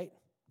mandate,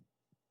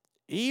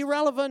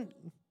 irrelevant.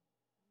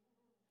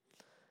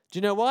 Do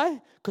you know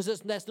why?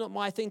 Because that's not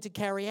my thing to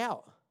carry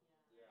out.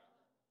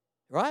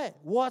 Right?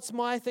 What's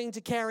my thing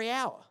to carry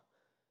out?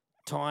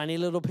 Tiny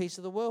little piece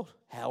of the world.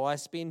 How I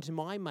spend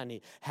my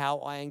money. How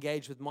I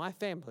engage with my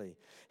family.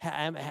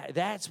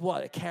 That's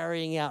what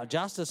carrying out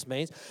justice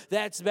means.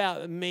 That's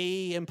about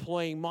me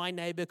employing my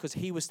neighbor because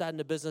he was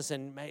starting a business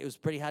and it was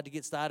pretty hard to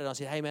get started. I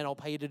said, hey, man, I'll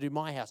pay you to do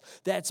my house.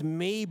 That's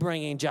me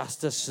bringing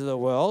justice to the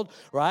world,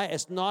 right?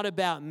 It's not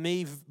about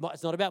me.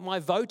 It's not about my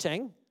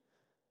voting.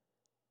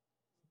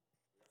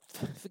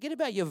 Forget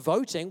about your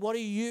voting. What are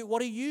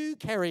you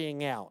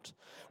carrying out?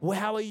 Well,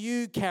 how are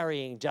you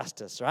carrying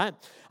justice, right?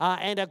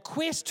 And a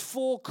quest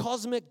for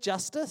cosmic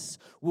justice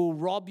will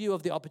rob you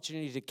of the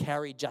opportunity to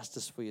carry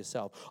justice for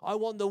yourself. I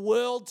want the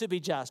world to be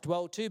just.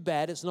 Well, too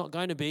bad. It's not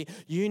going to be.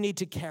 You need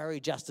to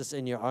carry justice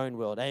in your own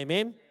world.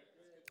 Amen?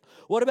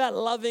 What about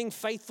loving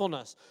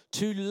faithfulness?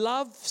 To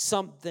love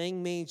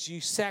something means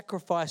you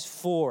sacrifice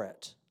for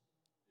it.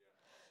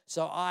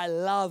 So I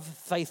love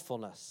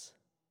faithfulness.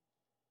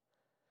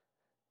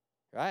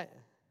 Right?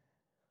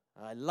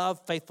 I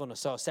love faithfulness,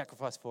 so I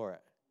sacrifice for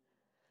it.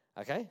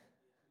 Okay?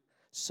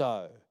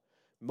 So,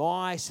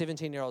 my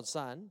 17-year-old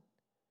son,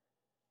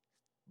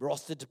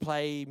 rostered to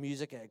play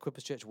music at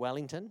Equippers Church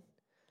Wellington.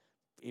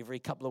 Every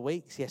couple of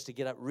weeks, he has to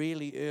get up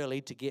really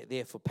early to get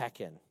there for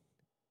pack-in.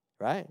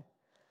 Right?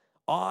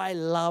 I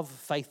love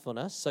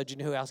faithfulness. So, do you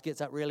know who else gets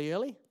up really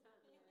early?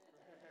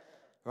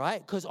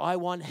 Right? Because I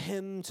want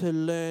him to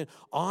learn.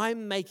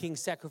 I'm making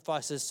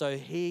sacrifices so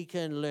he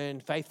can learn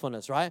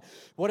faithfulness, right?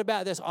 What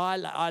about this? I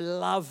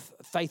love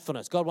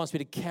faithfulness. God wants me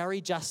to carry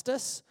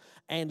justice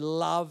and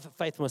love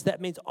faithfulness.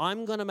 That means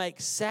I'm going to make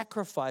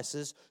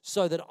sacrifices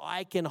so that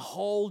I can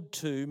hold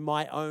to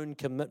my own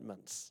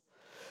commitments.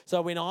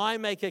 So when I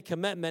make a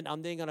commitment,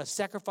 I'm then going to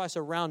sacrifice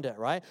around it,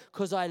 right?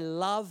 Because I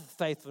love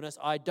faithfulness.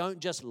 I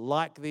don't just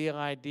like the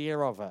idea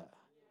of it.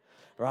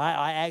 Right?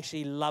 I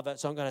actually love it,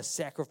 so I'm going to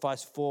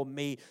sacrifice for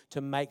me to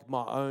make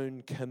my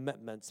own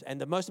commitments. And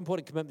the most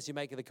important commitments you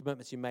make are the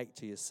commitments you make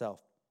to yourself.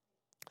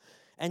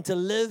 And to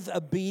live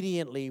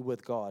obediently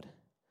with God.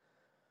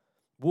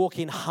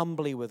 Walking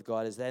humbly with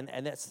God is that,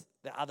 and that's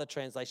the other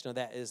translation of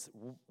that is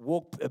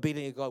walk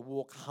obediently with God,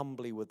 walk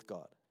humbly with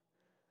God.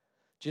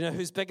 Do you know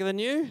who's bigger than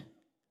you?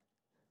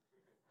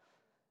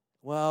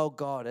 Well,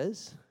 God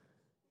is.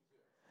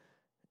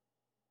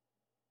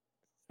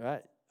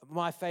 Right?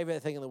 My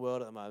favorite thing in the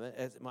world at the moment,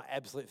 my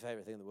absolute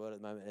favorite thing in the world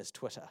at the moment is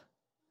Twitter.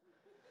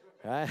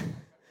 Right?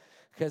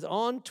 Because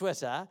on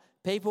Twitter,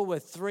 people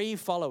with 3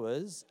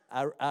 followers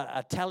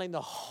are telling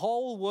the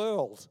whole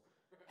world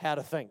how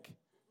to think.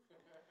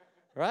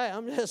 Right?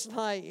 I'm just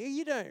like,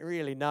 you don't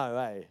really know,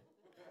 eh?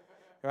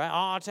 Right?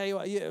 Oh, I'll tell you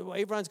what,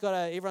 everyone's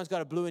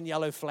got a blue and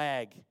yellow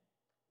flag.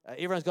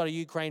 Everyone's got a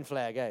Ukraine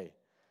flag, eh?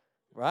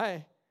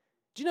 Right?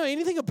 Do you know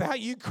anything about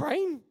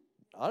Ukraine?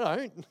 I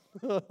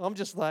don't. I'm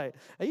just like,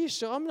 are you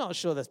sure? I'm not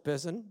sure this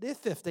person. They're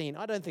 15.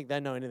 I don't think they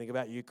know anything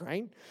about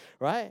Ukraine,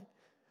 right?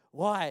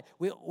 Why?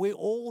 We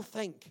all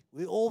think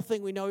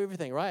we know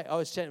everything, right? I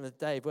was chatting with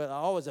Dave. Well,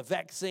 I was a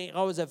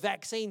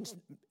vaccine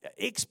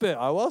expert.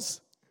 I was.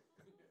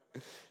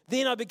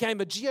 Then I became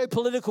a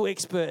geopolitical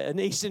expert in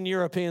Eastern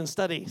European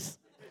studies.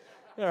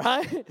 All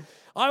right?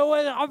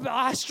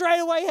 I straight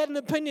away had an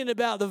opinion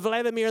about the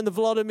Vladimir and the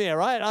Vladimir,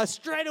 right? I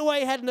straight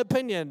away had an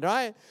opinion,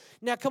 right?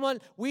 Now, come on,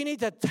 we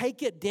need to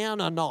take it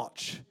down a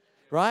notch,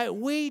 right?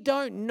 We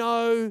don't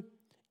know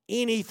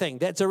anything.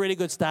 That's a really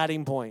good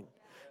starting point,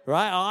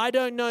 right? I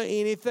don't know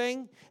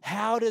anything.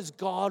 How does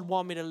God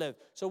want me to live?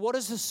 So what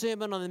does the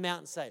Sermon on the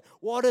Mount say?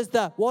 What do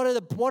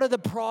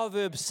the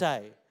Proverbs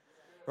say?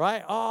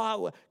 Right?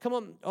 Oh, come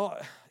on. Oh,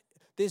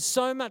 there's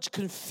so much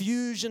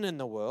confusion in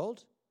the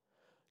world.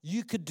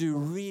 You could do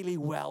really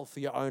well for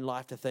your own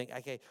life to think,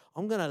 okay,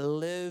 I'm going to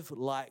live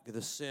like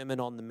the Sermon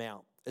on the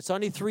Mount. It's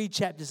only 3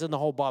 chapters in the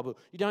whole Bible.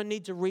 You don't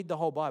need to read the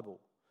whole Bible.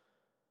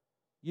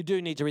 You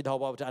do need to read the whole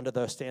Bible to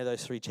understand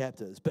those 3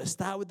 chapters. But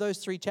start with those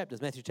 3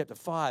 chapters, Matthew chapter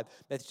 5,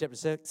 Matthew chapter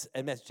 6,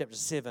 and Matthew chapter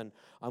 7.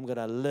 I'm going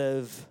to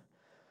live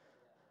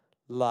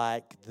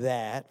like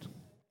that.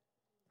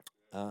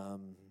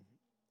 And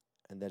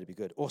that'd be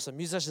good. Awesome.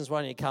 Musicians,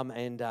 why don't you come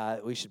and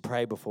we should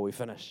pray before we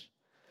finish.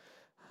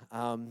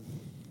 The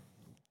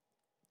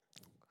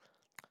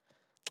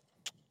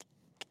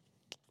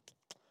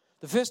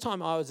first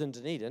time I was in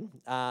Dunedin,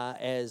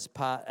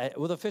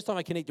 the first time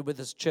I connected with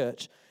this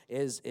church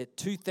is in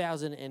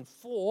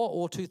 2004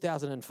 or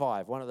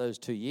 2005, one of those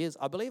 2 years.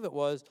 I believe it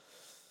was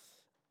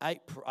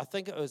April. I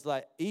think it was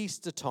like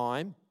Easter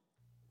time,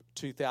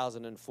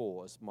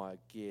 2004 is my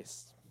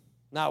guess.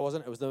 No, it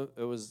wasn't.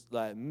 It was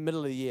like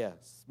middle of the year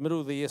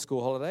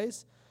school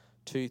holidays,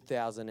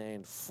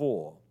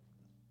 2004.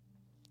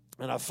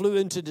 And I flew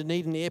into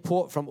Dunedin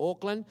Airport from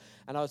Auckland,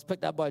 and I was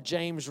picked up by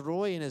James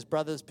Roy and his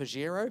brother's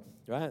Pajero,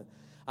 right?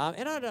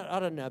 And I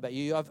don't know about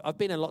you. I've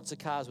been in lots of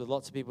cars with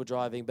lots of people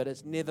driving, but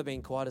it's never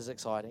been quite as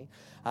exciting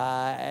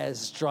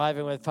as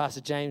driving with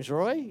Pastor James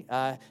Roy.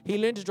 He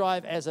learned to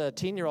drive as a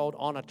 10-year-old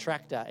on a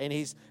tractor, and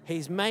he's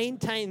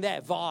maintained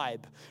that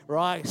vibe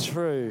right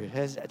through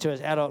to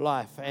his adult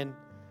life. And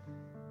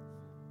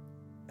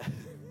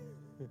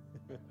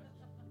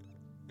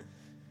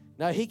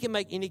no, he can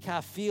make any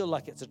car feel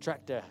like it's a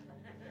tractor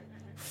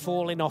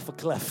falling off a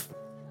cliff.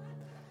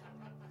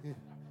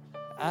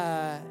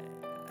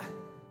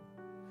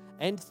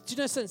 And do you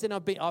know, since then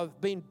I've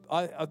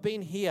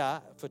been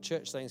here for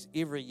church things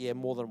every year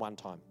more than one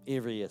time.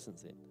 Every year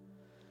since then.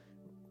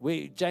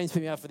 James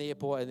picked me up from the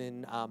airport, and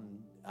then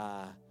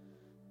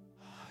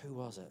who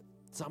was it?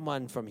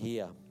 Someone from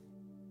here.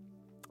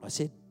 I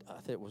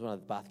thought it was one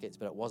of the Bathgates,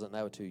 but it wasn't.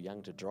 They were too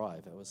young to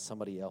drive. It was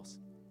somebody else.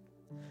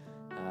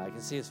 I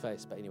can see his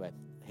face, but anyway,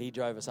 he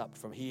drove us up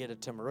from here to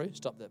Timaru,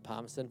 stopped at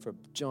Palmerston for a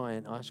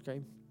giant ice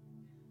cream.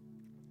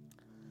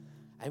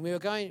 And we were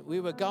going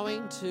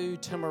to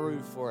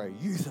Timaru for a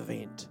youth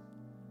event.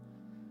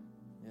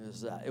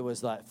 It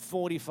was like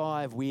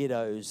 45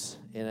 weirdos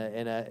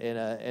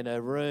in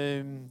a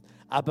room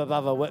up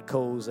above a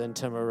Whitcoulls in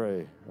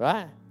Timaru,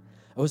 right?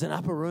 It was an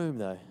upper room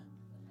though.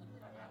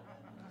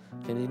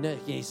 Can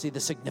you see the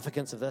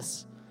significance of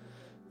this?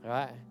 All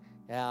right.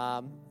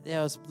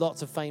 There was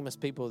lots of famous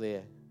people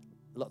there,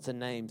 lots of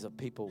names of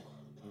people.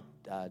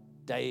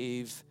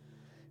 Dave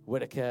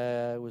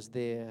Whitaker was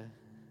there.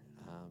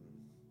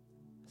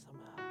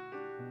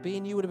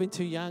 Ben, you would have been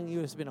too young. You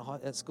would have been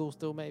at school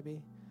still, maybe.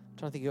 I'm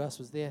trying to think who else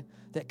was there.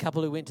 That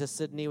couple who went to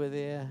Sydney were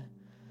there.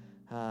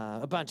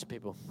 A bunch of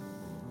people.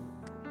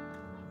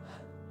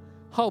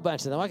 Whole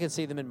bunch of them. I can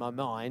see them in my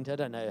mind. I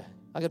don't know.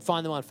 I could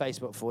find them on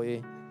Facebook for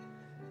you.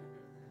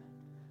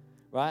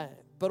 Right?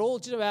 But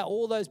do you know about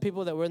all those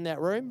people that were in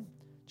that room?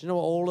 Do you know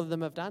what all of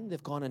them have done?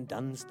 They've gone and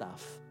done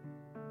stuff.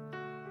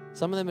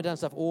 Some of them have done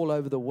stuff all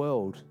over the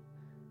world,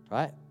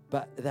 right?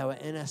 But they were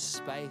in a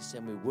space,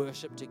 and we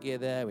worshiped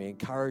together, we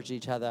encouraged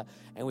each other,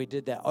 and we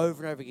did that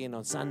over and over again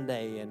on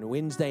Sunday and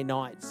Wednesday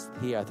nights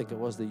here. I think it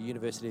was the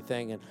university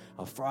thing, and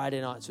on Friday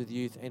nights with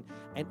youth. And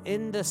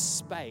in this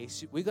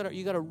space, you got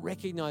to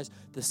recognize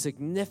the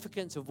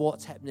significance of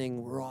what's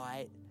happening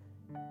right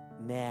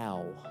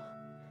now,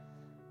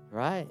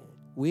 right?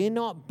 We're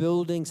not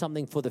building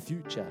something for the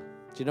future.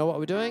 Do you know what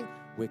we're doing?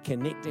 We're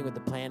connecting with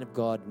the plan of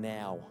God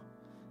now,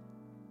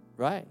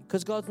 right?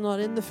 Because God's not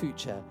in the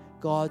future.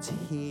 God's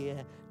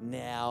here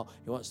now.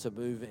 He wants to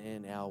move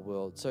in our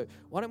world. So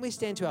why don't we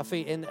stand to our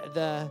feet? And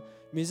the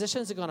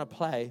musicians are going to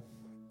play.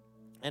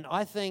 And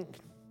I think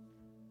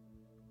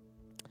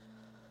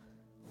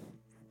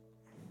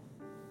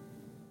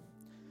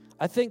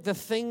the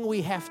thing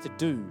we have to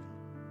do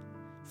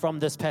from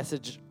this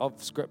passage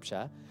of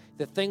Scripture,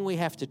 the thing we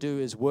have to do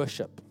is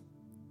worship.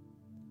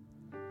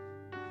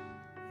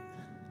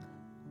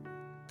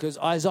 Because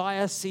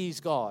Isaiah sees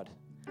God,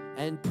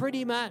 and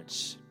pretty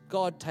much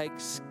God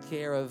takes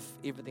care of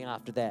everything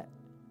after that.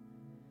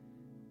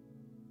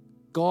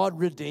 God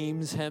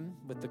redeems him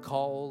with the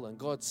coal, and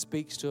God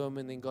speaks to him,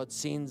 and then God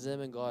sends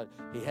him, and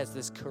he has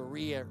this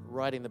career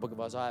writing the book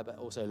of Isaiah, but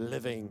also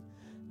living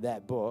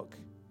that book.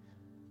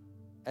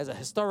 As a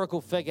historical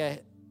figure,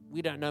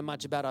 we don't know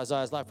much about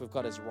Isaiah's life. We've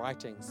got his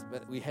writings,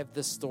 but we have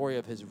this story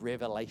of his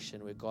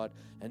revelation where God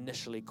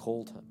initially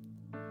called him.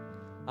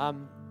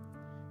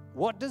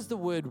 What does the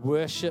word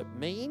worship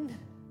mean?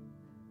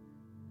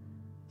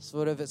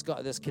 It's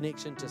got this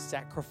connection to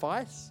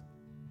sacrifice.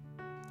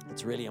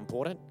 It's really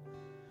important.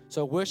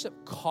 So worship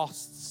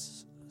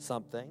costs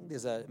something.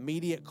 There's an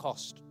immediate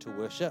cost to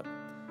worship,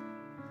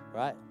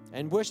 right?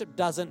 And worship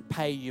doesn't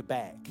pay you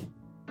back,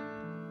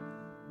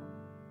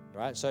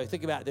 right? So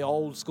think about the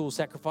old school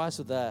sacrifice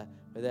where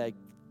they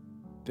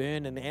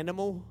burn an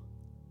animal,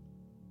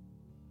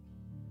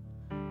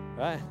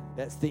 right?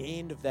 That's the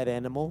end of that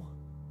animal.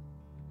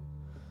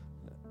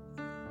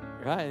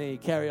 Right, and then you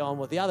carry on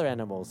with the other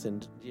animals,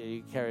 and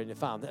you carry on your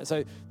farm.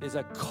 So there's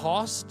a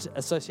cost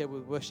associated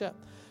with worship.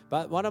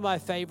 But one of my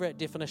favorite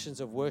definitions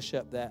of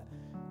worship that,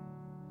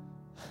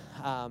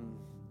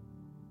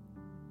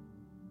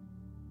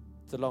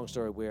 it's a long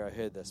story where I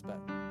heard this, but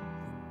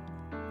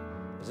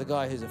There's a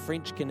guy who's a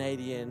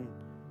French-Canadian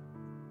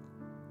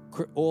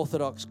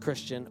Orthodox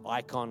Christian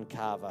icon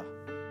carver.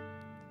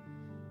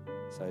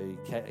 So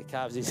he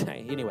carves his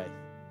name. Anyway,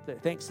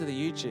 thanks to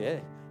the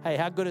YouTube. Hey,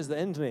 how good is the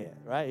internet,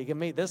 right? You can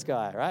meet this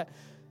guy, right?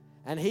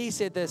 And he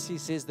said this. He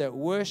says that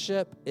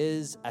worship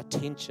is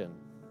attention.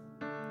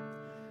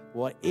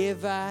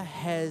 Whatever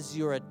has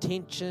your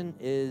attention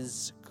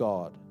is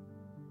God.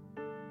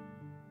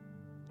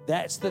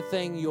 That's the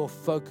thing you're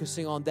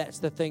focusing on. That's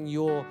the thing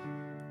you're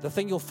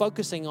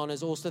focusing on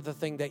is also the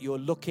thing that you're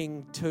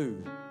looking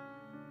to.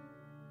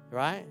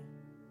 Right?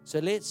 So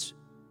let's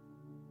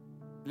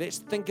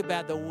think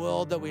about the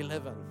world that we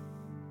live in.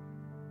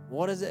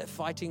 What is it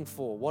fighting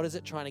for? What is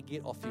it trying to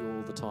get off you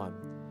all the time?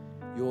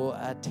 Your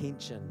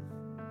attention.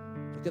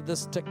 Look at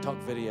this TikTok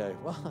video.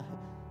 Well,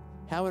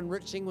 how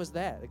enriching was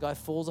that? The guy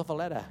falls off a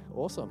ladder.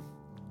 Awesome.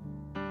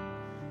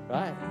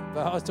 Right?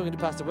 But I was talking to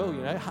Pastor Will,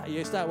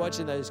 you start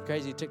watching those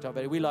crazy TikTok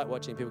videos. We like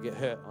watching people get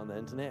hurt on the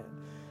internet.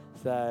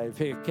 So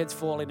kids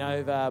falling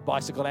over,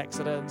 bicycle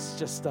accidents,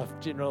 just stuff,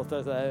 general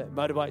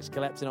motorbikes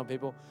collapsing on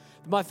people.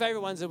 My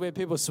favorite ones are where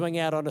people swing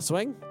out on a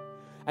swing.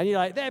 And you're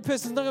like, that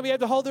person's not going to be able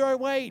to hold their own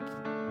weight.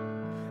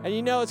 And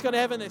you know it's going to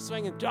happen. They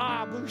swing and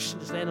whoosh,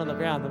 and stand on the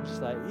ground. I'm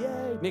just like,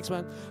 yay. Next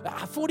one.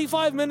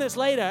 45 minutes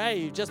later, hey,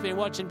 you've just been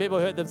watching people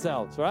hurt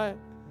themselves, right?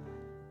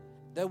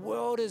 The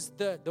world is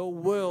the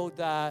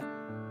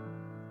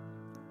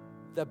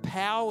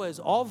powers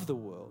of the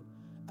world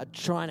are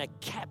trying to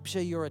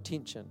capture your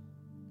attention.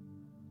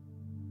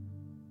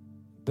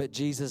 But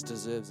Jesus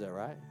deserves it,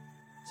 right?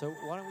 So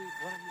why don't we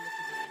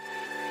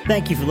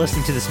Thank you for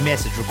listening to this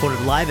message recorded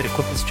live at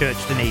Equippers Church,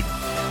 Dunedin.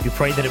 We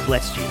pray that it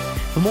blessed you.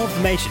 For more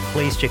information,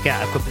 please check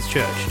out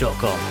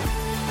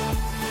equipperschurch.com.